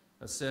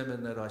a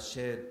sermon that I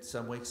shared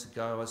some weeks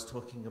ago. I was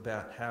talking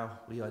about how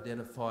we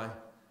identify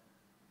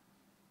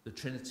the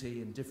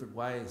Trinity in different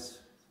ways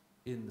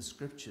in the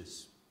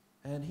Scriptures.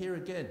 And here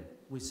again,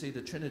 we see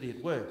the Trinity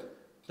at work,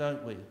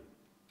 don't we?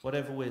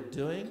 Whatever we're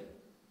doing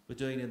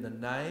in the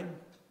name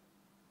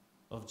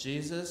of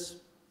Jesus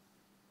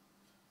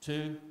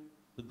to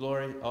the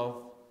glory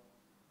of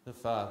the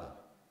Father.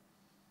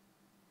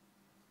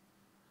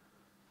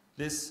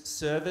 This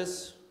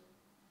service,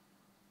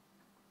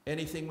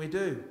 anything we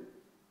do,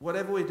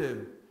 whatever we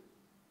do,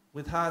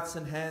 with hearts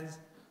and hands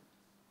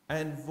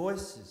and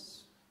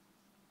voices,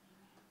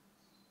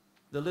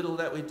 the little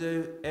that we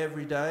do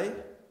every day,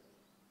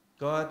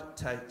 God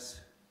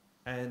takes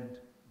and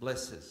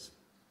blesses.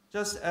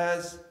 Just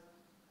as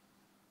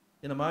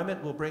in a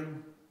moment we'll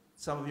bring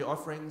some of your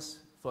offerings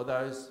for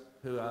those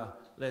who are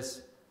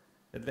less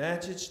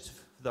advantaged,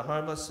 the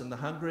homeless and the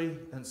hungry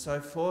and so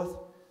forth,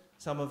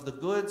 some of the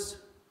goods,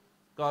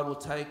 God will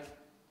take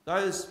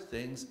those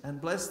things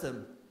and bless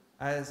them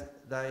as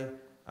they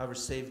are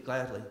received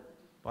gladly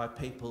by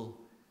people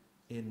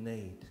in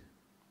need.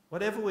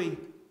 Whatever we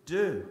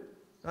do,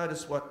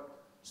 notice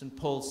what St.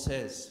 Paul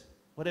says.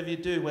 Whatever you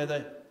do,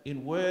 whether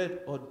in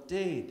word or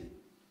deed,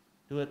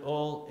 do it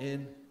all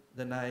in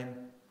the name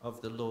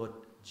of the Lord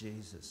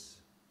Jesus.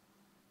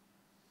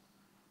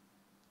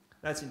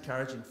 That's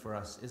encouraging for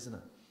us, isn't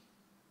it?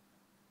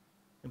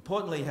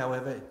 Importantly,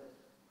 however,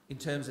 in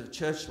terms of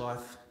church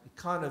life, it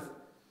kind of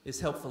is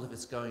helpful if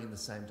it's going in the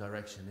same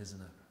direction, isn't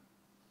it?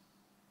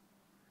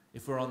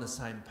 If we're on the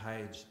same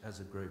page as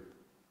a group.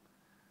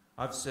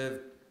 I've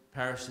served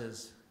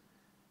parishes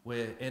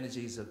where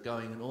energies are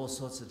going in all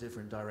sorts of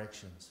different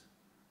directions.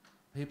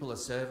 People are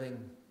serving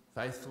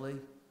faithfully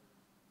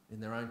in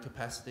their own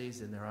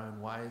capacities, in their own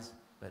ways,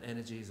 but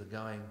energies are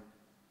going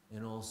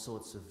in all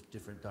sorts of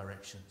different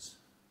directions.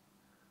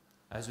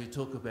 As we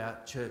talk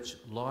about church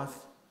life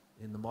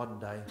in the modern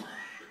day,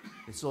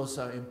 it's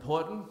also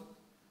important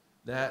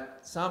that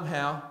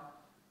somehow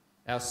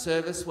our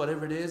service,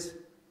 whatever it is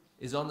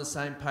on the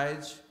same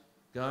page,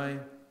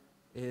 going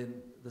in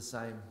the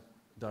same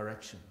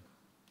direction.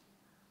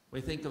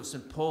 We think of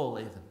St. Paul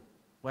even,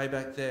 way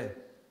back there,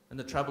 and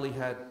the trouble he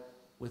had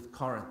with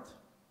Corinth.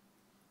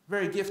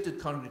 Very gifted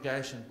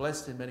congregation,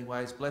 blessed in many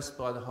ways, blessed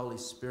by the Holy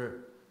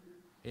Spirit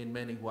in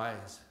many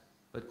ways,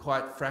 but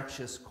quite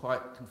fractious,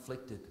 quite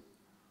conflicted.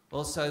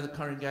 Also the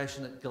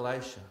congregation at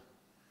Galatia,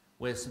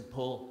 where St.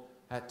 Paul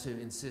had to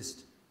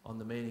insist on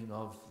the meaning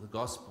of the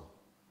gospel.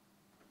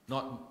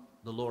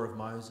 Not the law of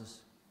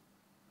Moses,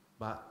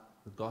 but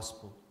the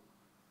gospel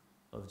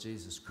of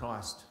Jesus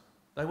Christ.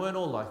 They weren't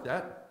all like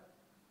that.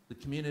 The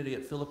community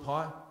at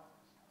Philippi,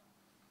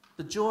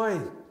 the joy,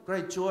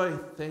 great joy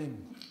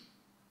theme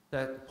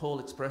that Paul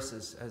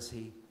expresses as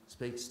he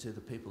speaks to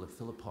the people at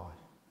Philippi.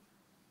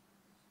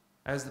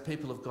 As the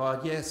people of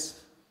God,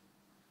 yes,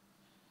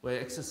 we're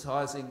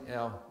exercising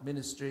our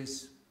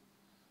ministries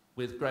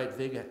with great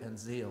vigour and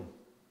zeal,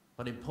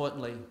 but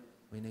importantly,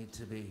 we need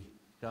to be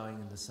going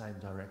in the same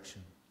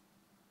direction.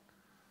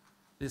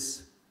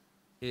 This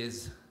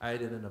is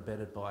aided and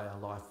abetted by our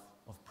life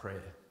of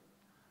prayer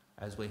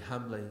as we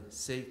humbly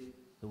seek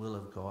the will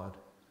of God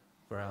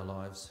for our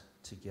lives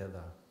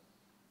together.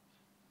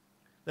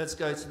 Let's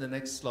go to the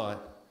next slide.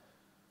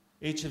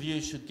 Each of you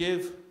should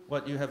give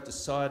what you have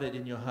decided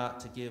in your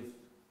heart to give,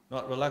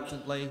 not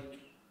reluctantly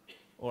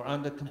or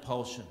under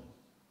compulsion,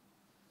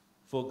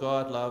 for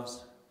God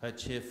loves a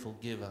cheerful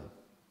giver.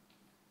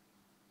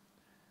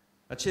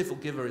 A cheerful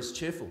giver is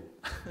cheerful,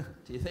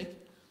 do you think?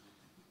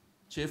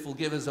 Cheerful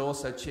givers are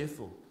also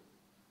cheerful.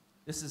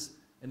 This is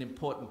an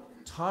important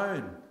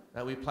tone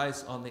that we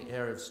place on the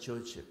area of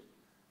stewardship.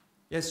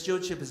 Yes,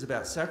 stewardship is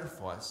about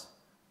sacrifice,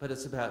 but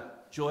it's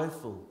about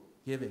joyful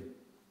giving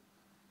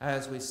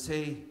as we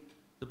see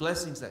the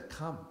blessings that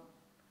come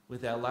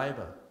with our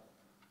labour,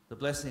 the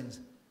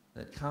blessings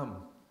that come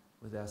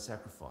with our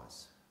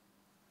sacrifice.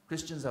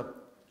 Christians are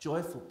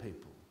joyful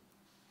people.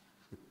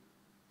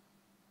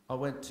 I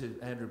went to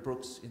Andrew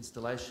Brooks'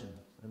 installation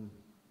and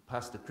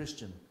Pastor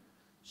Christian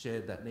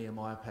shared that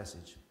Nehemiah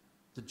passage.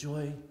 The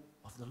joy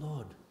of the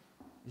Lord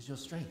is your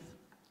strength.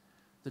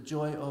 The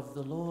joy of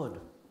the Lord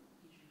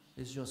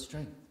is your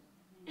strength.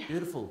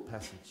 Beautiful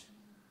passage.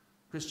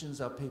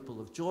 Christians are people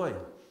of joy,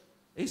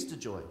 Easter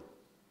joy,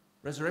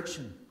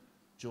 resurrection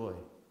joy.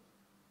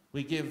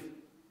 We give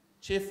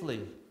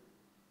cheerfully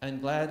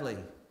and gladly.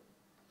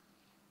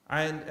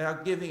 And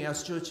our giving, our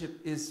stewardship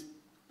is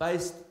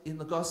based in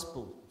the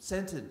gospel,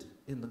 centred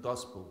in the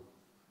gospel.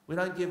 We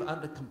don't give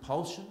under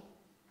compulsion,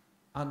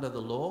 under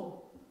the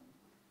law,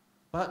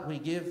 but we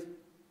give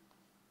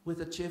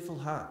with a cheerful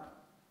heart,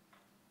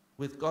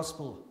 with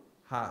gospel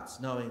hearts,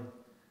 knowing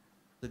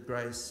the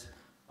grace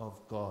of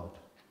God.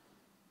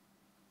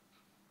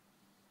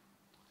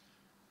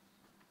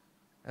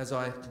 As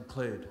I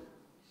conclude,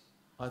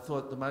 I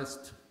thought the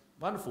most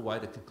wonderful way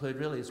to conclude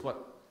really is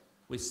what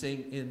we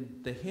sing in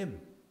the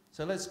hymn.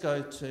 So let's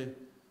go to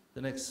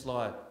the next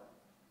slide.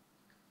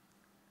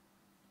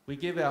 We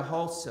give our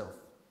whole self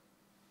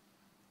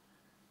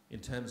in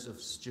terms of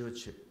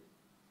stewardship.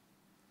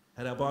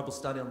 At our Bible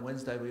study on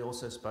Wednesday, we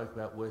also spoke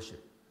about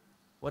worship.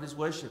 What is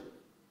worship?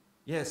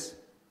 Yes,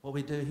 what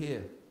we do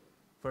here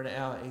for an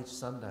hour each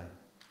Sunday.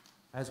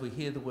 as we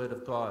hear the word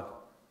of God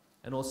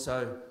and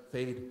also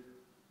feed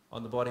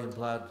on the body and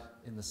blood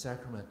in the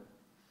sacrament,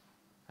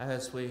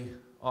 as we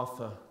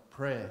offer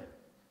prayer.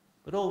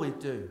 But all we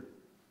do,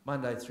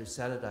 Monday through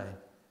Saturday,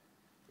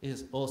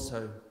 is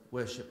also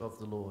worship of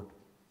the Lord,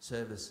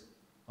 service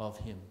of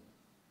him.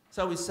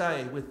 So we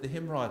say with the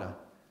hymn writer,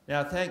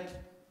 now thank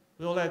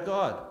we all our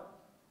God,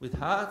 with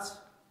hearts,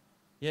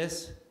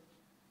 yes,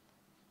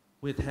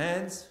 with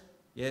hands,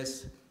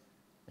 yes,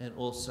 and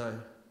also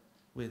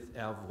with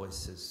our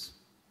voices.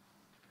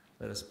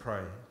 Let us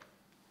pray.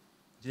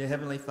 Dear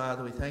Heavenly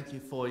Father, we thank you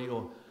for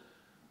your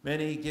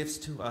many gifts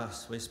to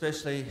us. We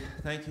especially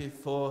thank you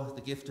for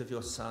the gift of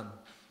your Son,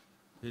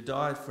 who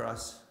died for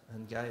us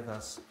and gave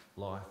us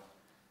life.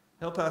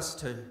 Help us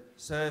to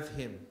serve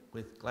him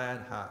with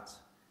glad hearts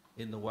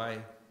in the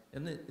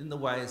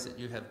ways that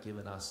you have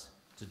given us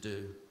to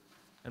do.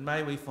 And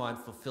may we find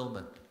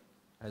fulfillment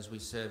as we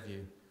serve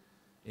you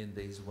in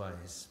these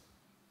ways.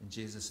 In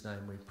Jesus'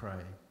 name we pray.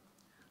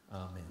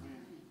 Amen.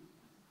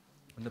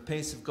 And the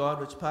peace of God,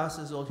 which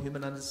passes all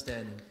human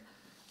understanding,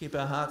 keep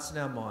our hearts and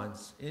our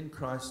minds in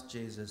Christ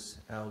Jesus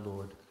our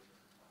Lord.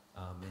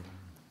 Amen.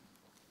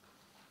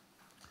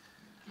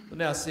 We'll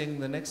now sing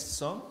the next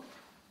song,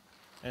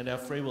 and our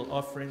free will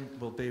offering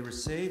will be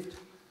received.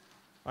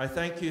 I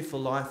thank you for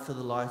the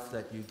life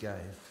that you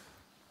gave.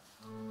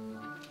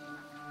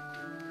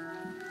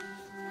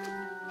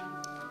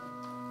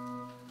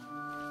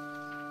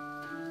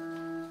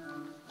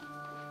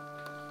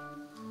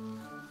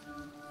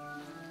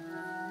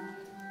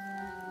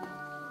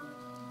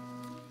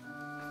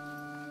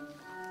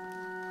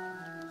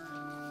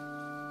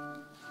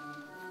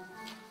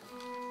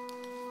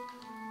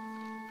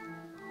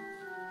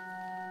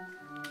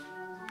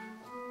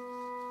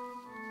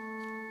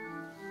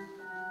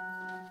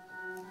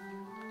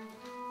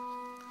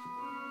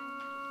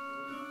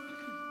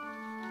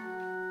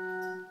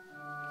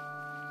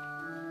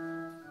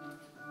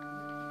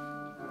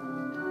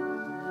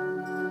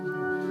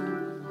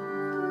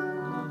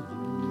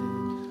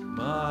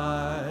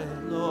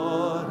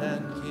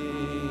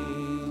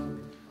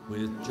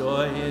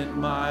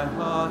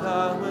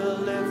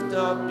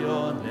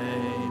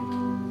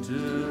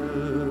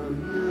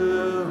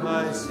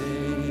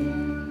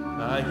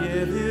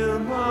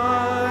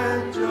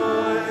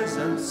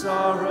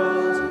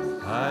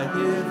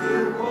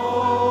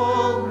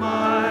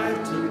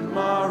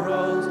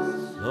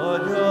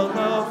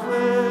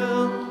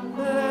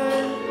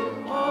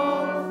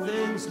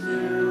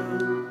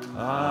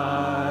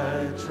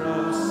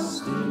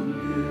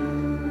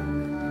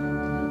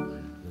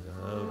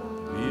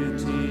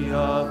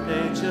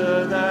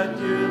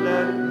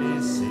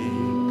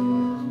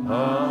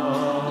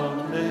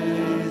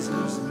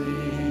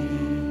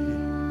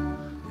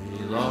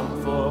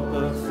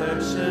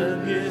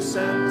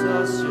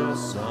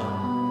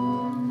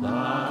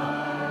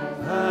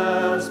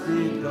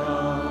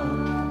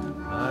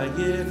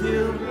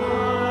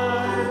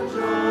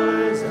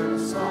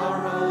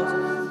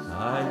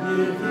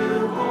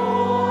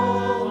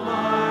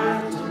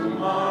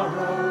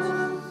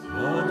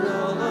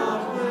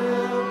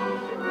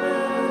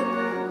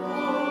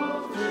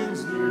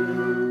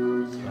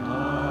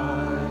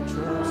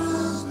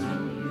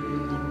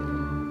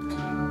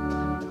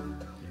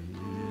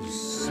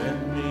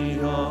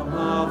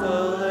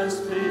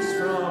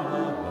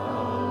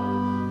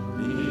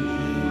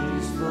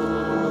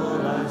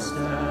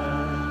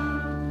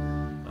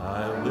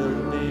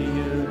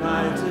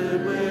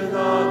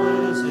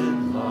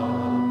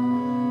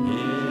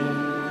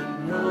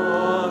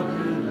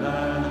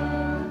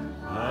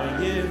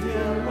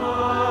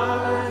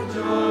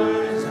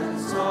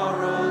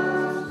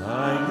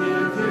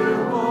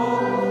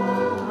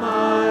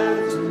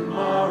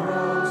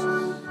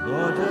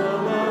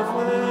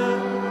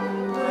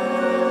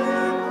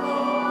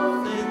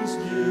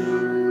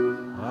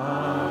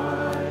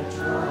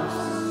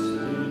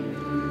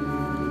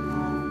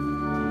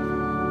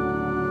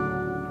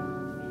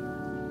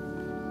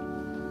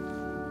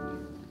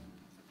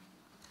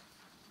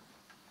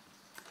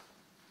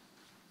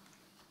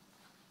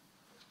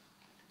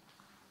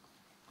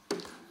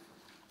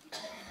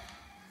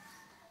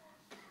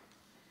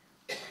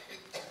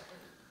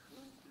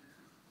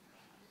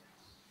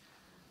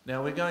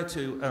 Now we're going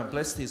to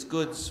bless these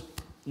goods.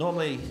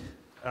 Normally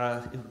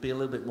it would be a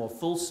little bit more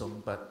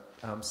fulsome, but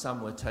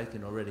some were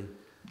taken already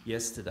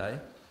yesterday.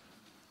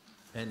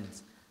 And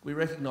we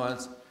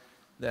recognise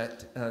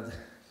that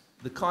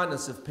the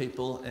kindness of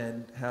people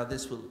and how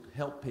this will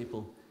help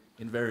people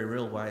in very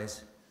real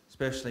ways,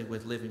 especially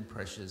with living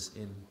pressures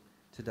in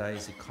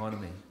today's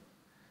economy.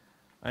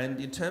 And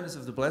in terms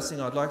of the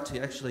blessing, I'd like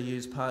to actually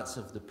use parts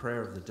of the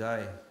prayer of the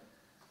day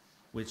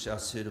which are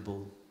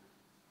suitable.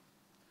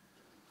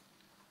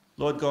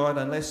 Lord God,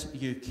 unless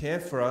you care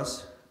for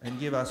us and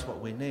give us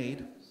what we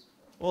need,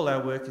 all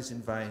our work is in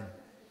vain.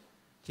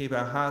 Keep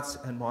our hearts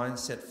and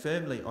minds set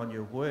firmly on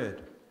your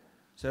word,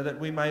 so that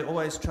we may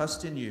always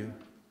trust in you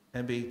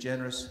and be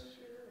generous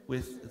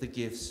with the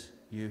gifts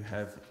you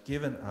have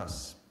given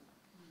us.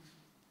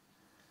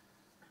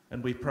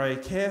 And we pray,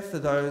 care for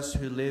those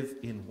who live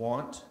in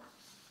want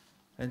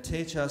and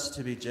teach us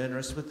to be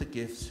generous with the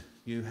gifts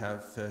you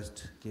have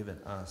first given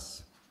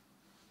us.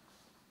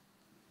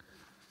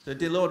 So,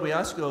 dear Lord, we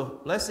ask your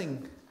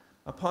blessing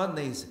upon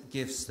these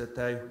gifts, that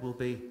they will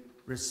be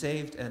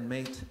received and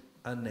meet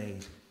a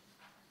need.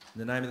 In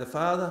the name of the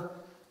Father,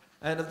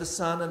 and of the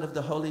Son, and of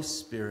the Holy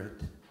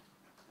Spirit.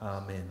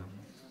 Amen.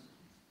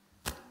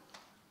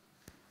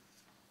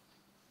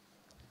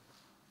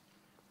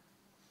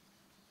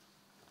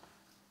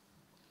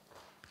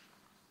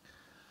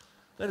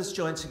 Let us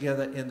join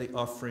together in the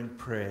offering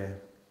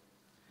prayer.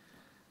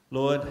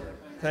 Lord,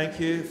 thank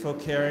you for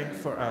caring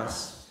for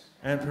us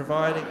and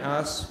providing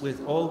us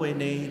with all we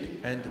need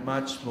and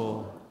much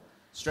more.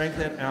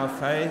 Strengthen our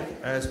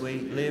faith as we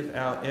live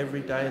our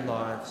everyday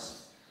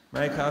lives.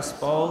 Make us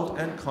bold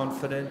and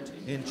confident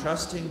in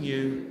trusting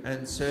you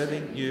and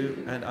serving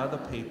you and other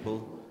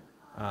people.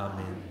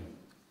 Amen.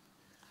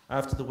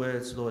 After the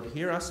words, Lord,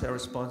 hear us, our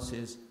response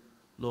is,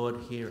 Lord,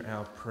 hear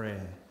our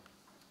prayer.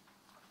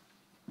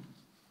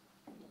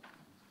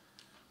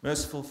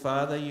 Merciful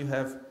Father, you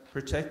have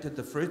protected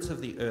the fruits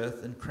of the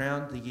earth and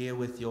crowned the year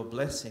with your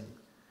blessing.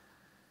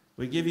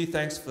 We give you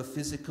thanks for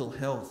physical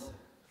health,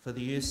 for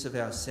the use of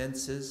our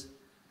senses,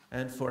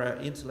 and for our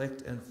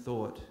intellect and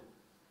thought.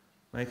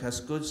 Make us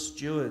good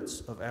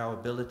stewards of our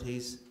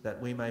abilities, that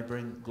we may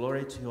bring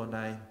glory to your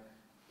name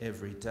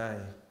every day.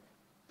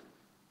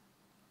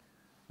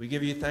 We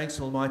give you thanks,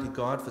 Almighty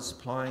God, for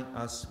supplying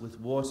us with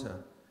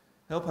water.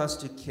 Help us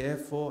to care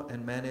for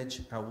and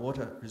manage our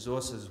water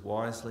resources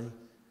wisely.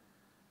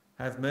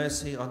 Have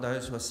mercy on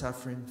those who are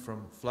suffering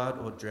from flood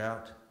or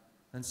drought,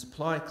 and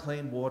supply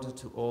clean water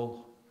to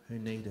all who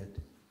need it.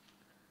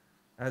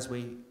 As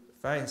we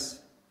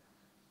face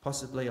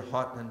possibly a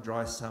hot and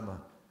dry summer,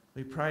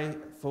 we pray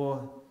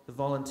for the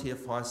volunteer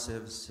fire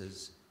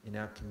services in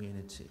our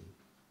community.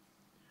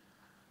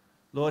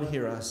 Lord,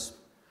 hear us.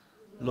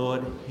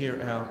 Lord,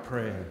 hear our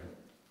prayer.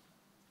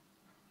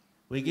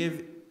 We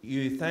give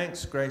you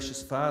thanks,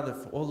 gracious Father,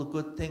 for all the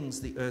good things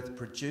the earth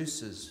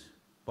produces.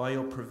 By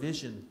your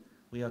provision,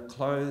 we are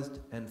clothed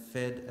and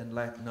fed and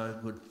lack no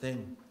good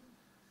thing.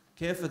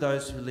 Care for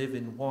those who live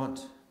in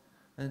want,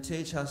 and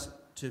teach us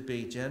to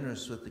be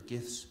generous with the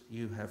gifts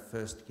you have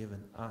first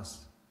given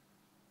us.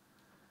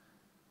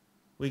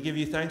 We give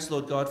you thanks,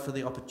 Lord God, for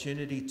the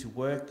opportunity to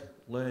work,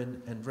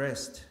 learn and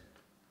rest.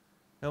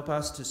 Help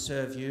us to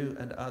serve you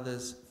and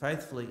others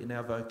faithfully in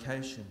our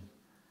vocation,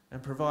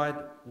 and provide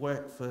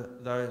work for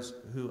those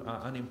who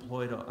are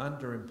unemployed or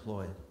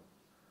underemployed.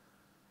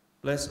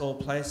 Bless all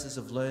places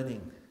of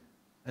learning,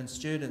 and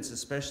students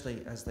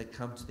especially as they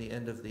come to the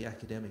end of the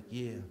academic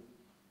year.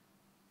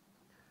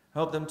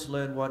 Help them to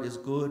learn what is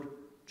good,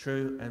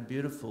 true and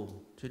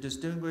beautiful, to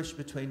distinguish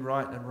between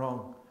right and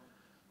wrong,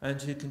 and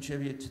to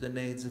contribute to the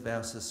needs of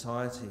our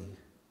society.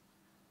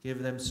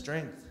 Give them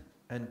strength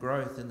and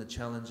growth in the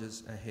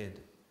challenges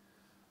ahead.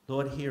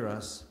 Lord, hear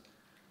us.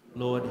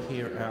 Lord,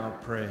 hear our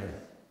prayer.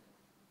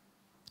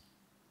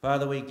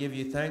 Father, we give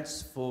you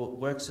thanks for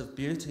works of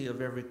beauty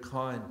of every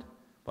kind.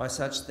 By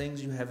such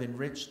things you have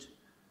enriched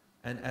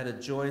and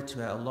added joy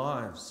to our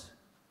lives.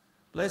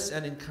 Bless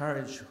and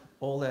encourage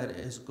all that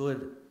is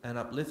good and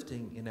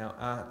uplifting in our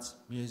arts,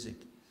 music,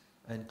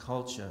 and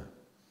culture.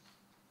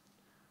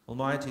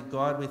 Almighty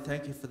God, we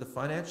thank you for the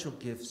financial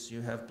gifts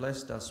you have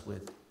blessed us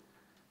with.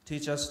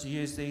 Teach us to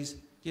use these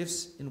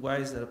gifts in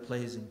ways that are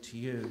pleasing to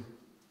you.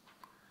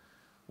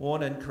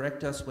 Warn and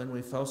correct us when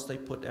we falsely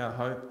put our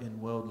hope in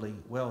worldly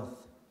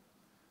wealth.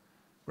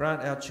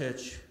 Grant our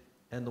church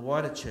and the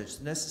wider church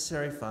the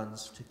necessary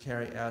funds to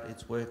carry out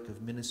its work of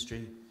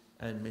ministry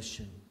and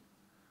mission.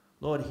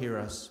 Lord, hear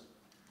us.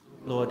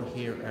 Lord,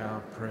 hear our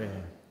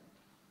prayer.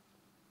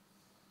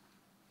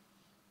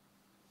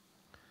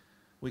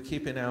 We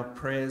keep in our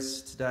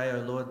prayers today, O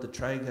Lord, the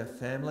Traeger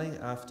family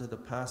after the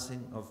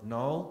passing of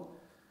Noel,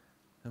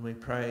 and we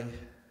pray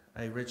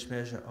a rich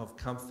measure of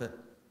comfort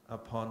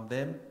upon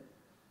them.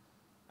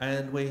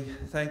 And we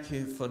thank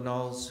you for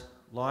Noel's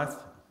life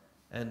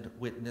and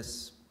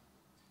witness.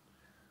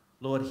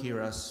 Lord,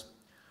 hear us.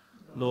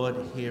 Lord,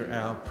 hear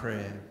our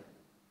prayer.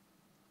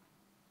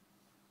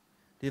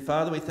 Dear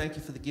Father, we thank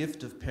you for the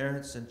gift of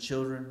parents and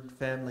children,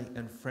 family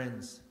and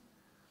friends.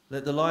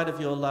 Let the light of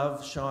your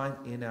love shine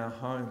in our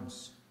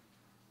homes.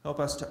 Help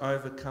us to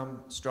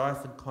overcome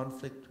strife and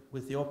conflict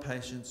with your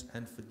patience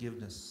and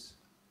forgiveness.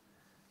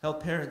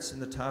 Help parents in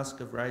the task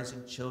of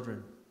raising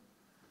children.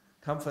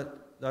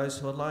 Comfort those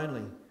who are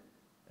lonely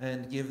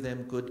and give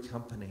them good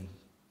company.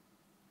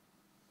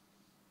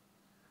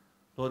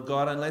 Lord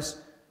God,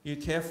 unless you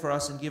care for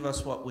us and give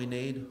us what we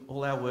need,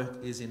 all our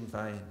work is in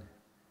vain.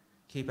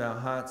 Keep our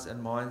hearts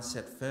and minds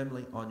set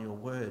firmly on your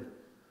word,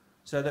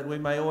 so that we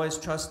may always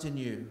trust in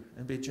you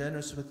and be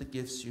generous with the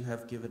gifts you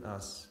have given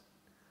us.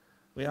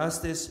 We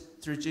ask this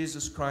through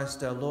Jesus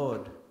Christ our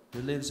Lord,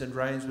 who lives and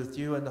reigns with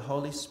you and the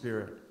Holy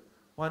Spirit,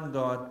 one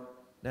God,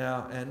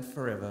 now and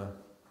forever.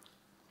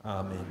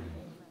 Amen.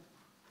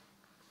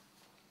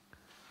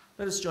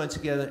 Let us join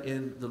together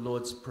in the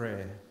Lord's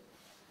Prayer.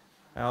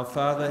 Our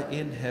Father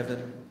in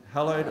heaven,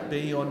 hallowed be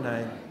your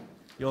name.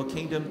 Your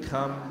kingdom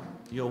come,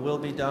 your will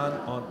be done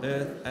on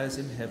earth as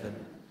in heaven.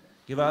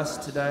 Give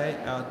us today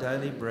our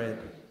daily bread.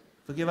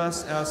 Forgive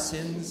us our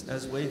sins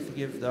as we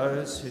forgive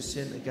those who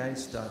sin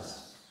against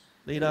us.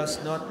 Lead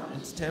us not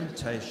into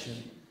temptation,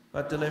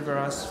 but deliver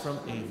us from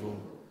evil.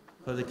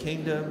 For the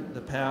kingdom,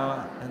 the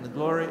power, and the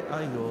glory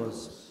are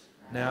yours,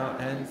 now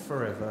and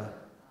forever.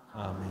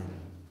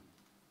 Amen.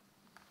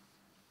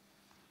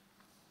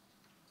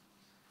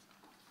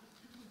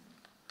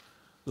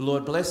 The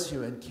Lord bless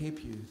you and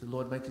keep you. The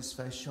Lord make his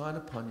face shine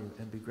upon you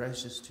and be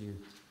gracious to you.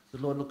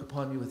 The Lord look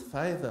upon you with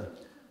favour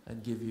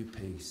and give you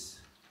peace.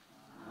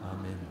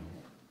 Amen.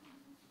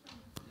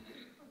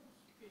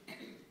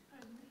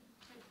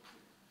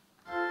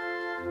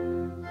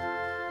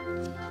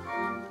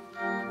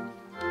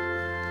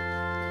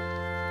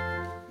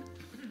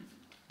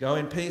 Go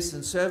in peace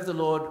and serve the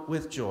Lord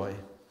with joy.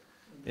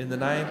 In the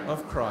name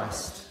of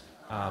Christ.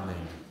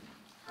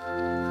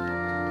 Amen.